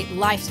celebrate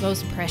life's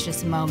most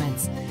precious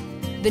moments.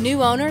 The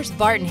new owners,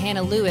 Bart and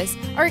Hannah Lewis,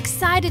 are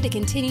excited to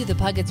continue the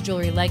Puckett's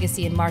Jewelry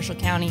legacy in Marshall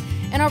County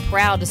and are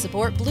proud to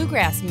support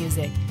bluegrass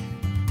music.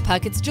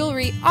 Puckett's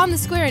Jewelry on the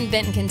Square in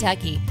Benton,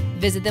 Kentucky.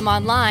 Visit them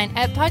online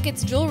at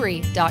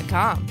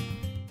puckettsjewelry.com.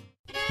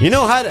 You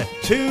know how to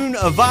tune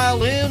a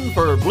violin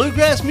for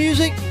bluegrass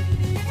music?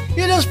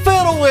 You just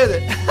fiddle with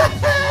it.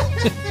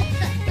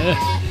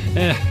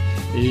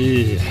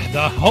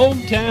 The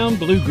Hometown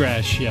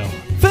Bluegrass Show.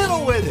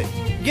 Fiddle with it.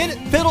 Get it?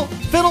 Fiddle,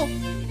 fiddle.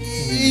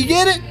 You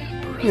get it?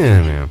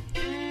 Yeah, man.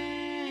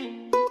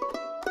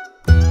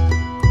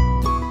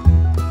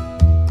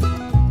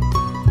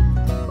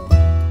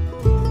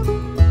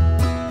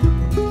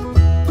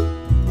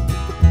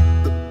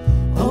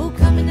 Oh,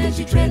 coming as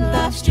you tread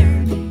life's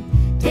journey,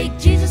 take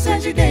Jesus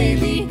as your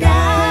daily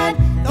guide.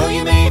 Though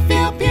you may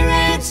feel pure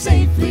and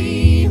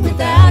safely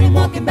without him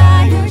walking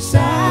by your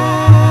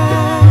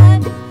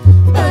side,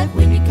 but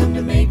when you come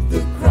to make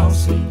the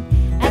crossing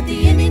at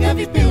the ending of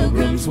your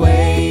pilgrim's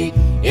way,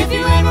 if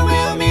you ever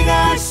will meet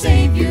our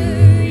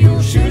Savior,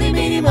 you'll surely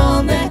meet him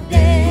on that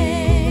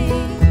day.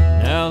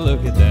 Now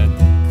look at that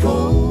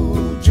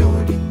cold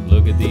Jordan,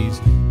 look at these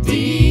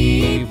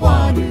deep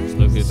waters,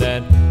 look at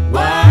that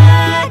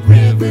wide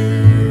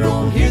river.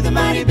 Oh, hear the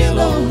mighty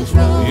billows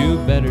roll. You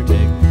better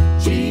take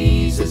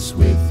Jesus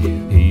with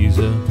you. He's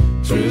a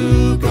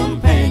true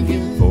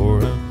companion. For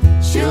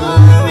a Sure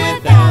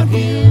without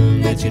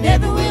him that you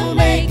never will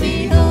make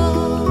me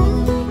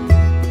whole.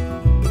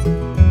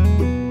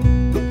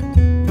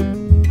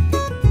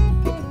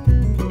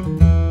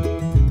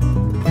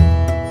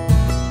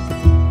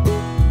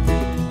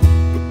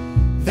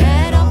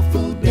 That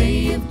awful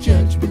day of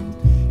judgment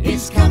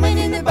is coming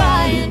in the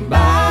by and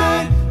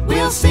by.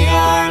 We'll see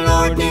our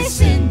Lord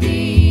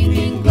descending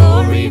in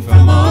glory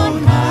from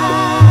on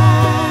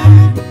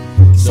high.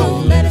 So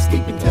let us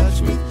keep in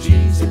touch with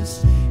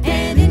Jesus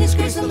and in his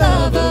grace and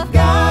love of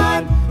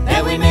God,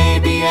 that we may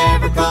be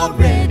ever called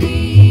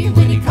ready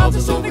when he calls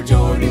us over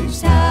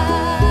Jordan's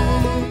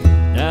tide.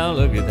 now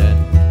look at that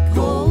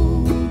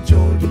Cold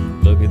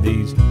Jordan, look at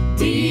these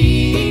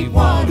deep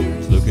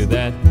waters, look at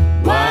that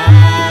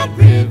wide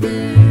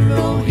river.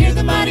 Oh, hear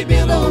the mighty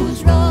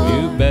billows roll.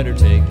 you better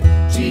take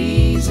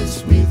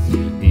Jesus with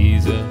you,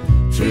 he's a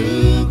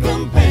true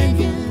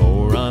companion.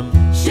 for I'm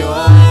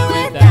Sure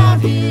without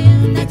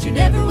him that you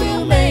never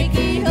will make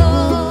it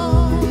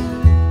home.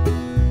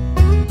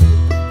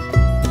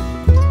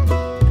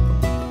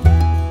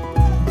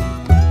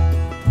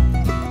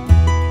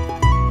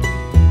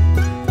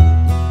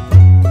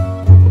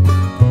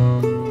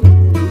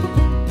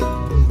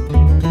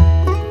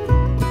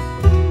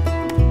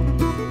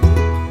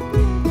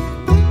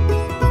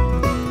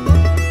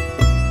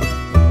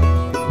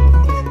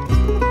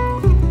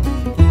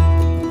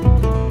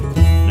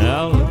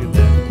 now look at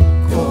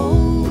that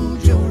Cold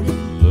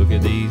Jordan, look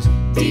at these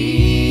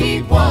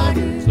deep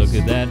waters, look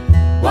at that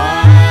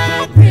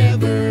wide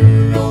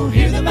river. Oh,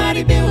 hear the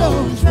mighty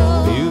billows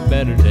roll. you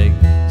better take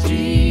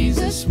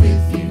Jesus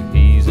with you,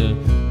 he's a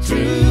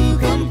true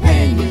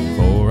companion.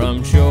 for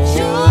I'm sure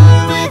Sure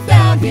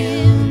without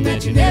him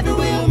that you never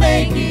will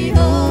make it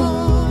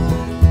home.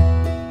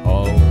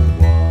 oh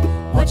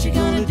What you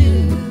gonna do?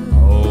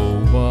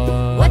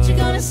 What you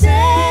gonna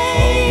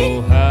say?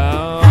 oh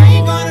how How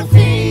you gonna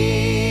feel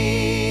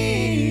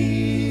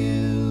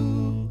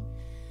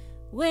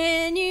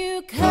when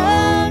you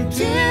come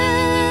to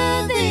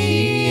the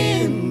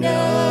end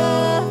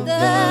of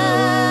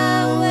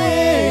the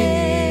way?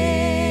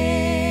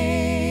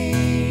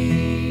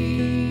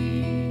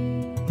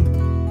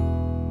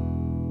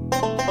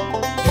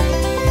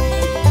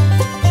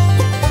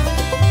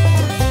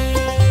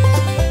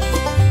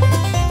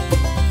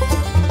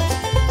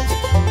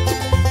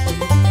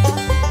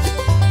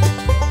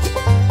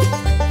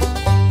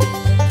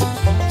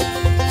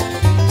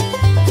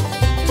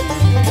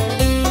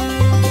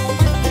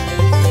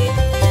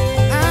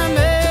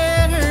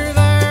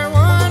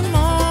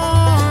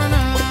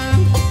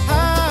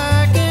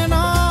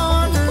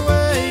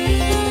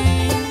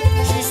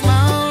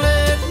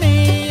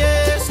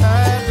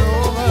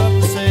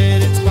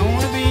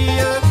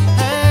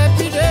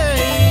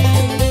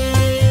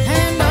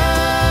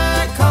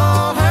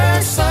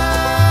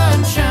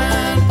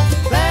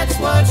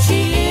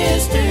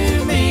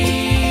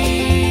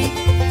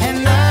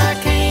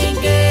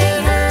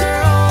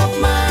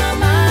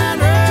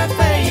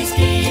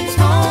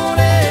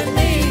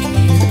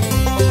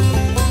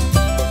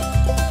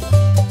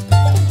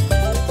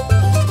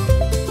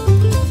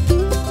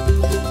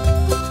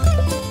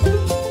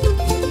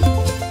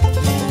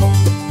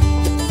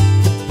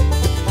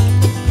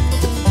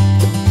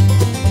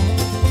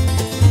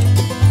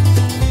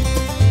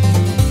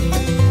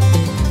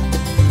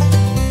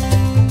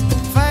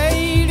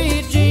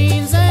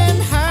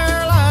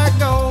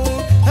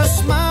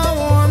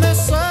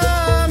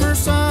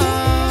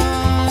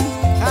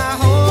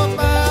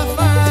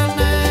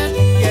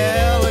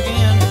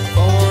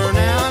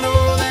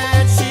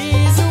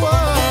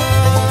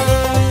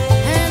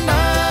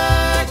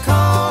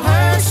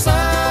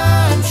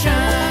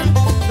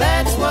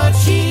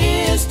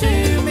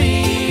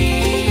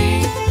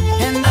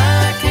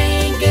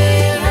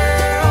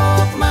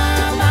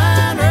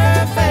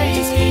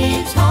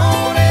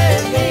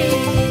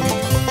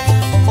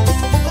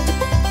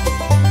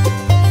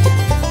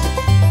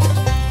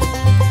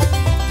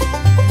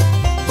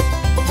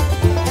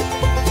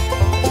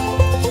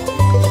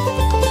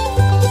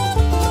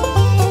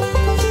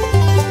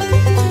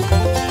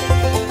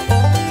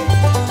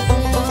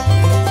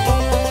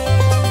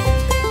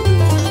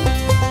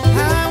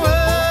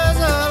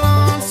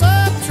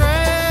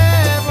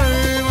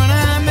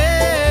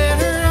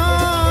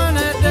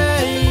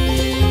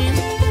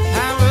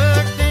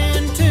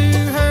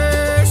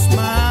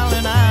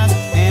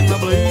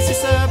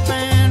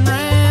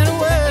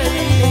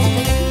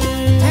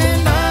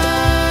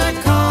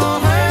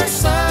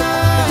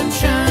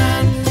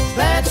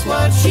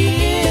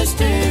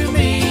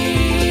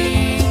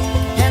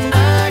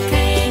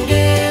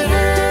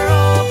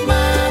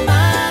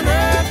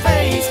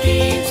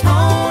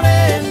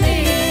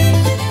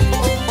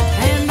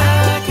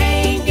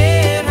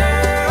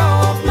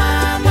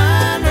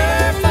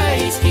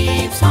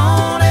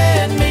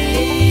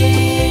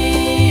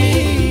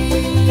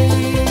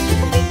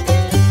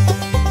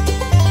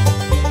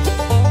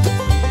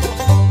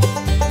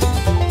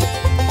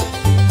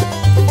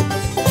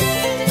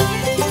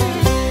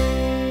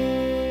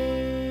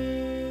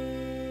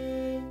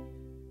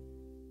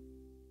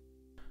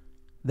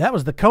 That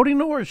was the Cody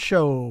Norris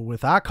Show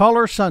with I Call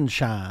Her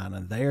Sunshine,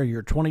 and they're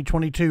your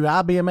 2022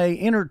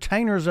 IBMA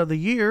Entertainers of the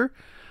Year.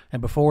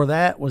 And before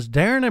that was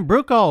Darren and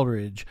Brooke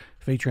Aldridge,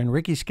 featuring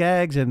Ricky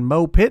Skaggs and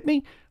Mo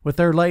Pitney with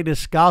their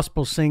latest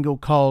gospel single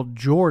called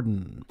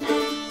Jordan.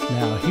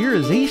 Now here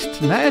is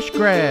East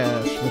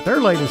Nashgrass with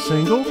their latest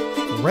single,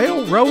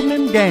 Railroadin'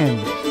 and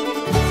Gambling.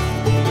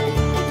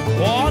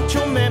 What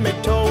your mammy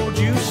told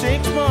you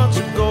 6 months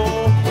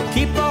ago,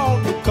 keep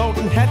all your coat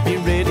and hat, be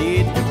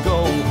ready to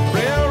go.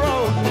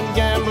 Railroading and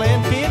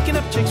gambling, picking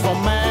up chicks for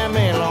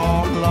mammy,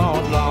 Lord,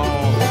 Lord, Lord.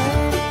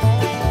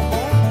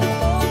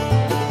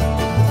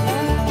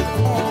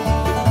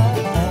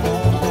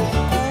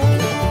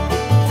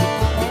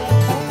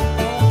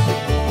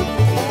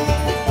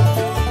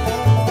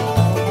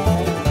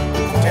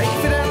 Take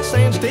your feet out,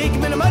 saying, stick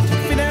 'em in the mud. Take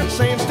your feet out,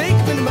 saying, stick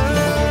 'em in the mud.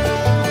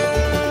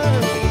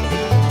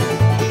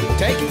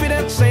 Take your feet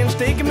out, saying,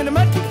 stick 'em in the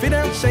mud. Take your feet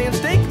out, saying,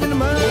 stick 'em in the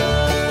mud.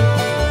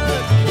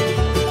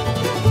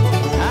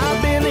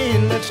 I've been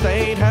in that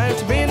state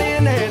house, been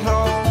in that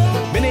hall,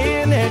 been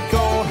in that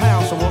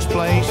courthouse, the worst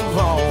place of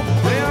all.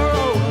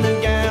 Railroading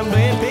and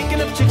gambling,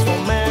 picking up chicks for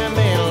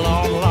mammy,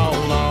 Lord,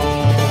 Lord,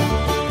 Lord.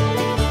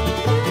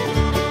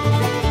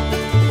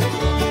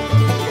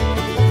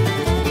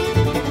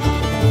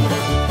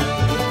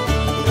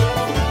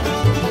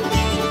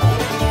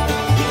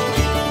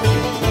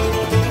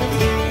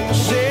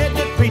 Said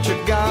that preacher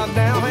God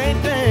now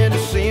ain't that a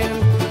sin.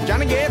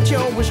 Johnny, get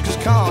your whiskers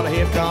caught,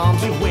 here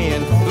comes the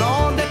wind.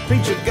 Lord, that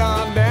preacher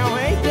God now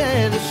ain't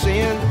that a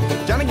sin.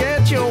 Johnny,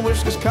 get your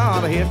whiskers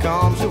caught, here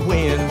comes the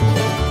wind.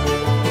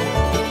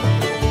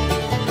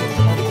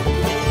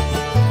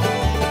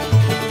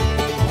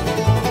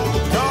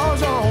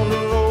 Cars on the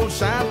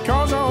roadside,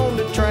 cars on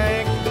the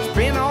track,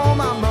 spend all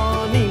my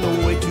money,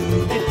 no way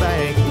to get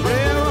back.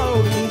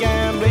 Railroad and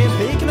gambling,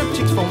 picking up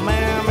chicks for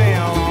mammy,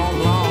 long,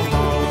 long,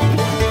 long.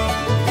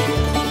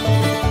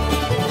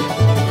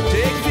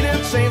 Take your feet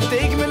out, saying,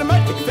 stick 'em in the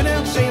mud. Take your feet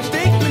out, saying,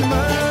 stick 'em in the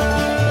mud.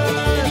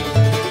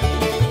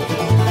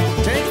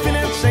 Take your feet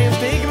out, saying,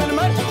 stick 'em in the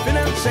mud. Take your feet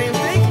out, saying,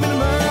 stick 'em in the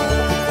mud.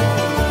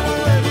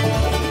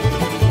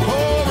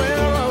 Oh,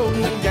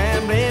 railroading and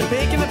gambling,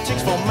 picking up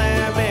chicks for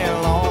mammy,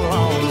 long,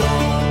 long, long.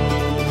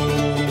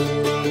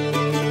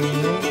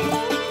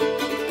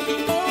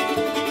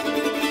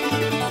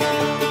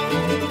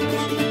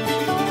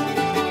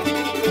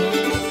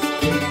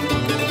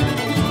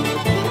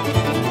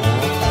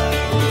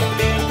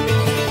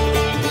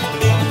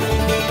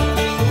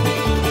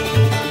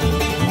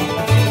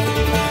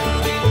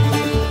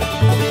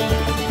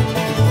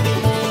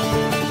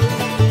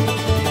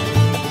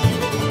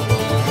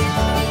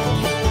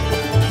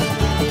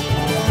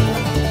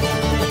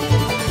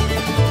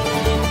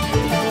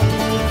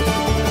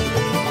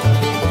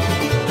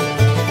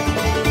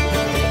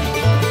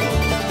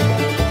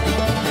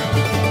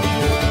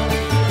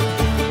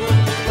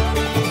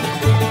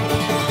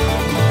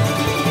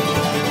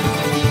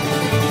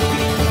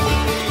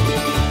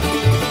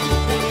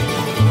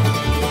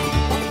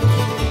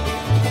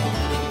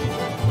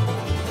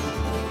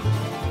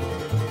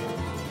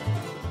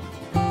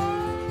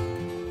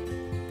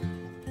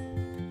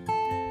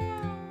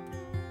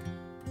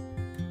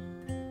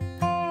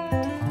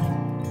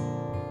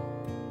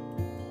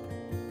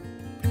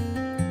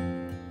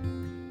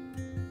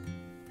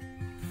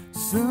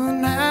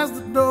 Soon as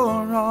the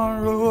doors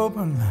are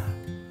open,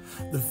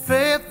 the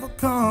faithful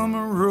come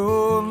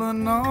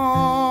rolling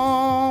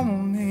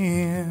on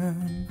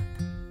in.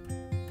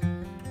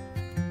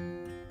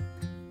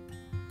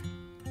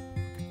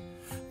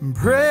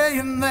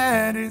 Praying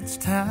that it's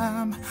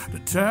time to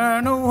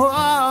turn the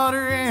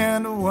water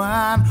into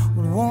wine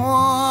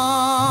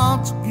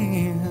once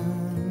again.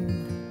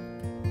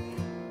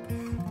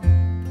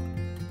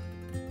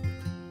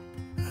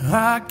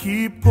 I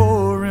keep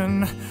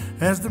pouring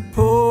as they're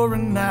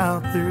pouring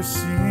out their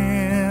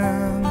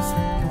sins.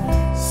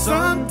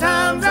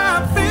 Sometimes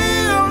I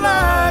feel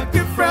like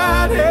a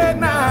Friday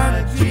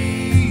night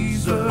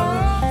Jesus,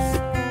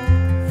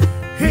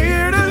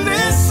 here to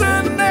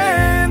listen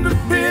and to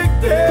pick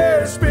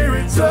their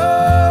spirits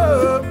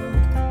up.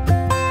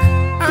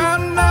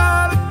 I'm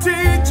not a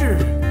teacher,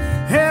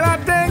 and I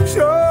think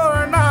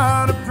you're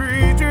not a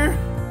preacher,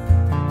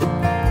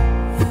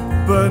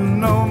 but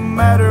no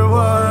matter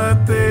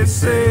what they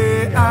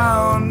say,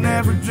 I'll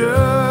never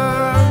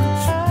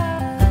judge.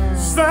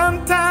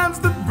 Sometimes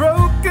the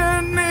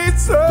broken need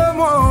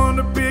someone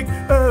to pick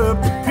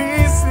up the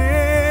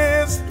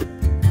pieces,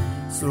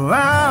 so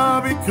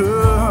I'll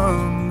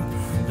become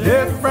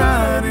that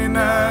Friday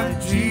night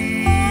Jesus.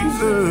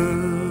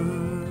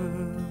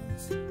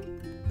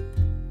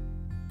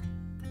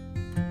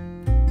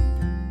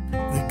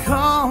 They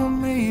call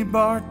me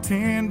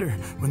bartender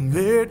when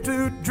they're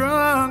too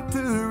drunk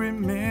to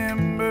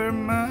remember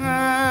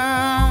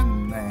my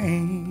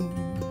name.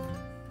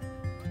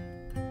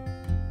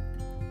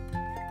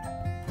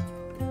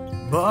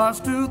 Bars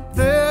to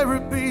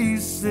therapy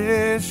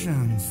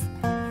sessions,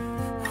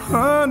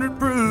 100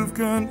 proof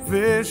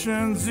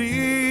confessions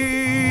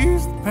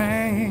ease the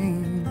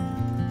pain.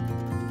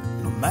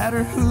 No matter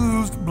matter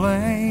who's to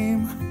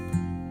blame.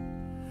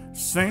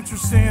 Saints or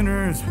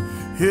sinners,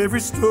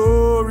 every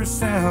story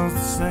sounds the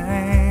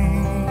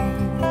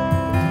same.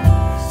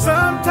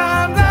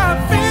 Sometimes I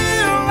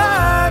feel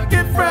like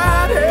it's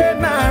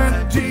Friday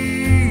night,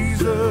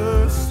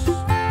 Jesus,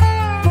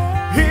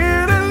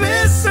 here to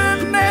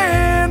listen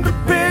and to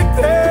pick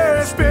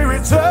their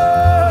spirits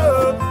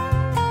up.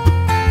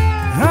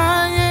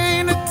 I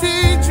ain't a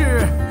teacher,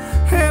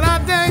 and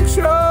I dang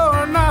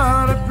sure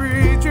not a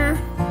preacher.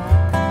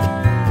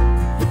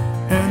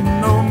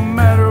 And no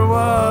matter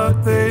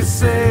what they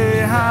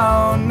say,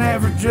 I'll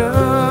never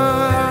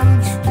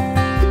judge.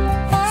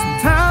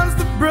 Sometimes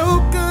the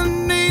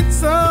broken need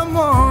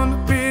someone to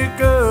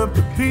pick up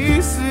the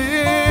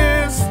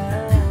pieces.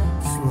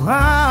 So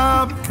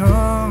I'll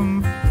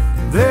become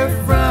their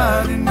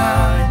Friday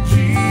night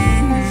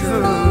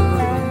Jesus.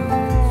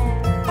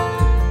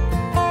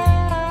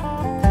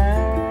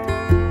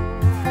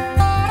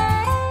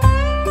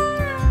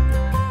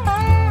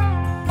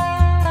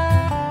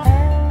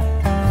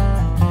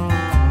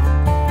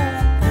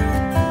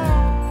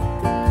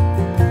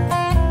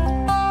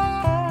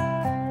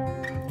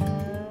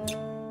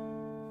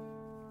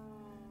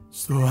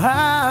 So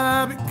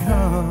I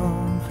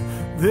become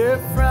their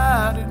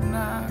Friday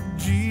night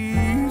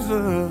Jesus.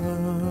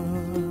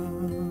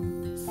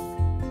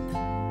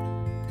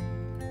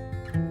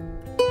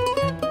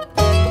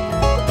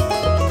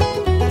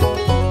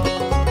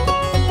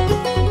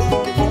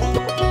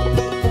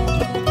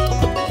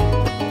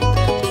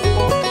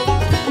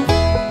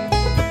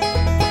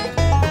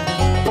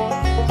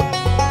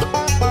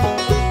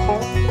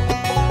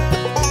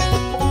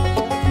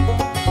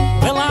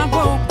 Well, I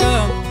woke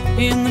up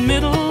in the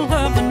middle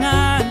of the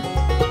night.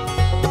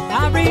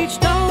 I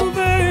reached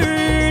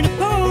over to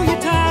pull you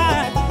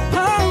tight.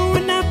 Oh,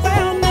 and I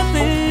found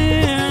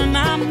nothing.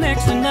 I'm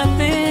next to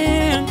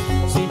nothing.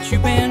 Since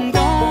you've been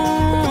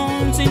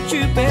gone, since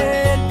you've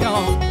been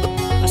gone,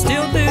 I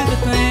still do the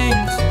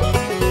things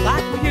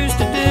like we used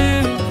to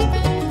do,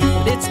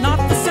 but it's not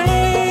the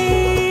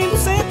same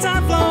since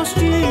I've lost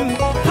you.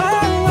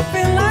 Oh, I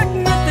feel like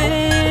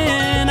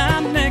nothing.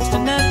 I'm next to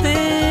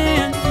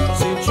nothing.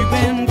 Since you've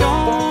been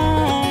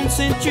gone,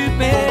 since you've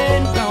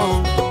been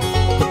gone,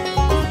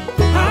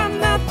 I'm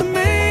not the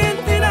man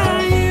that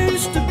I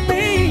used to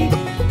be,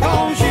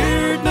 'cause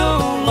you're no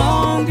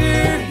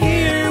longer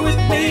here with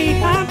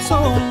me. I'm so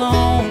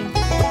alone.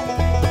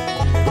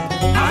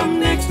 I'm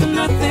next to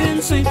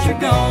nothing since you're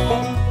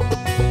gone.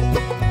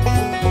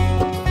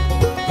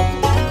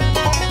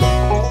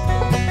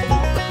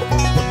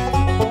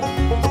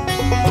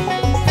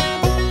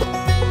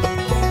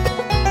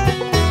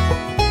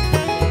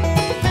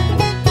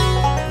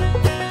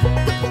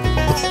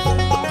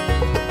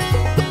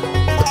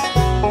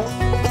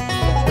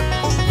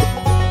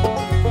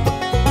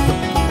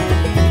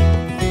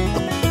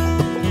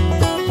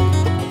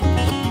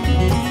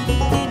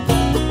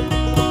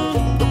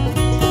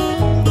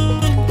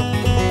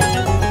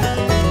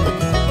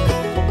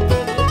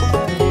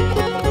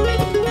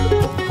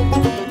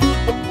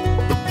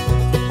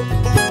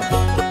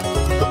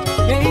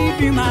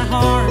 Gave you my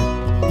heart,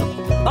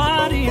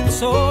 body and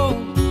soul.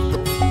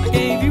 I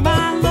gave you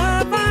my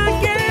love, I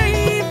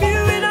gave you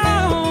it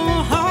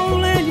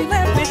all, and you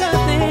left me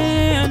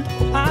nothing.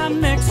 I'm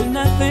next to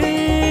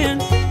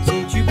nothing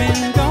since you've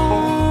been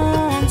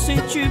gone,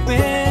 since you've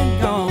been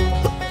gone.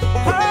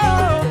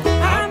 Oh,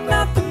 I'm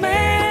not the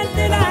man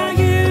that I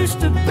used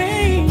to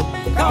be,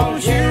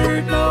 'cause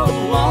you're no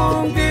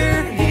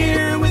longer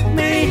here with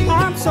me.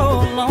 I'm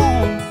so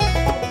alone.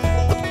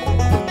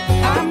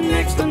 I'm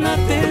next to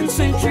nothing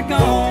since you're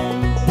gone.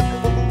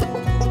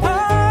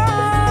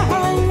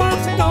 Oh,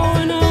 what's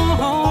going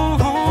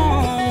on?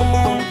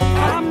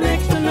 I'm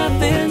next to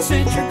nothing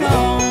since you're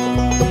gone.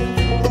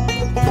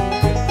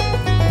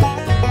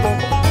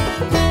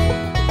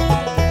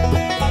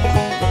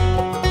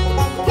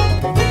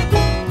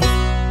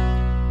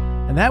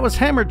 And that was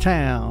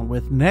Hammertown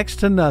with Next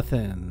to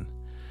Nothing.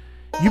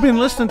 You've been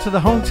listening to the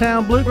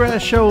Hometown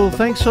Bluegrass Show.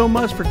 Thanks so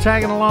much for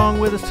tagging along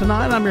with us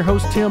tonight. I'm your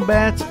host, Tim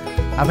Batts.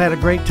 I've had a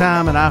great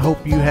time, and I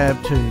hope you have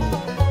too.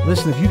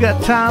 Listen, if you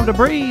got time to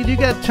breathe, you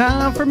got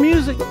time for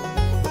music.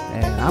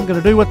 And I'm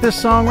going to do what this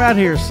song right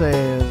here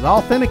says.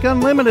 Authentic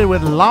Unlimited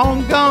with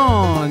Long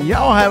Gone.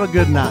 Y'all have a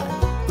good night.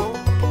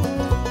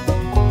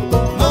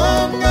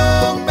 Long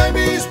gone,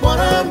 baby's what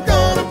I'm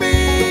gonna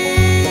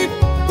be.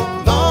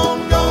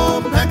 Long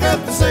gone, back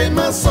up to save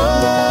my soul.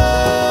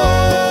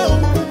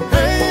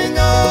 Hang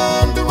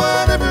on to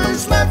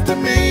whatever's left of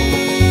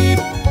me.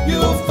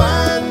 You'll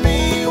find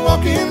me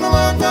walking the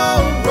long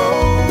gone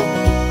road.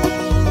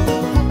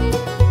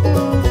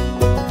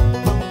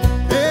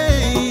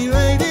 Hey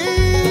lady,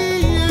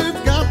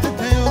 you've got to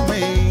tell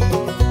me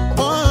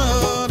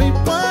what it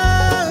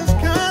was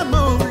come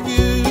over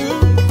you.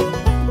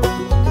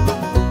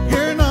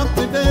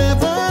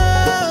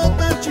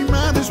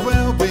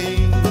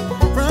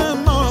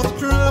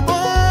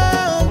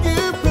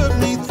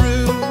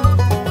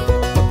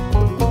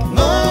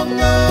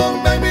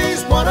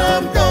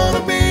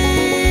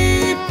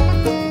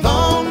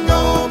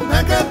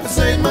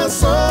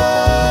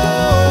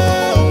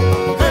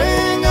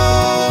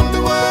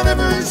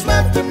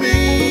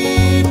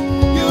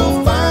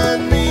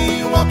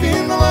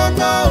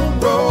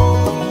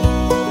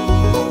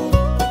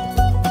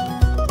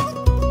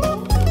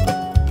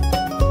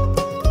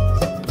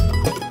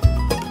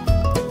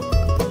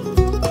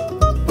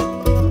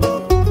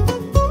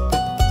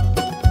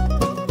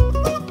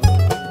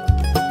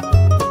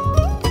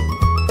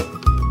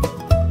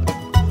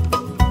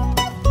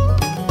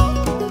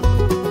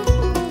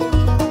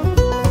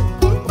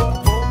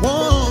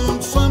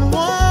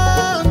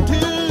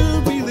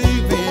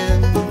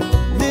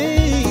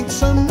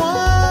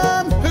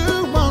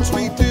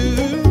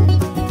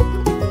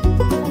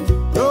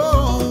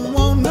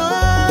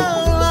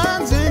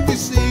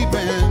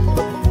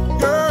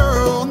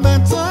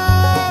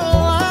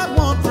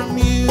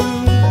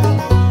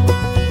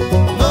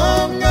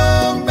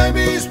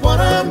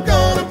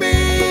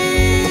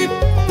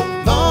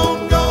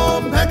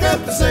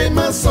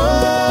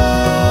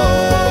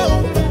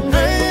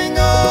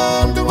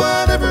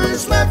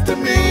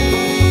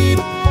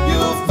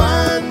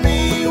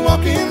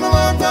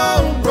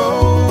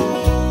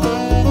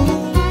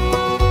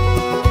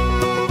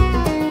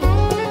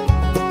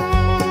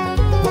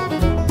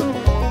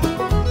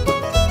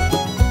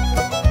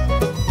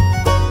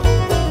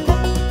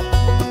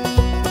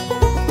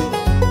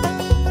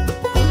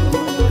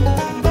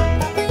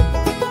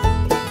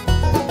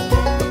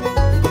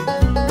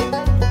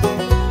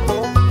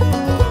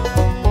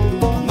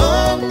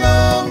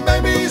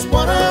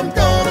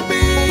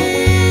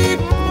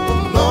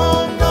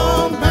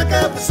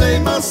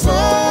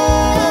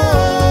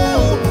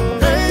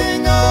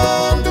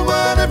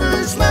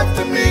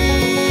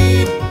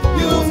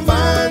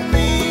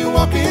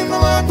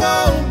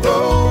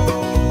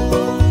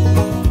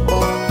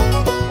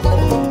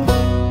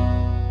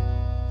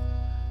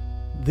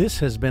 This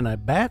has been a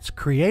Bats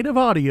Creative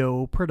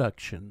Audio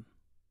production.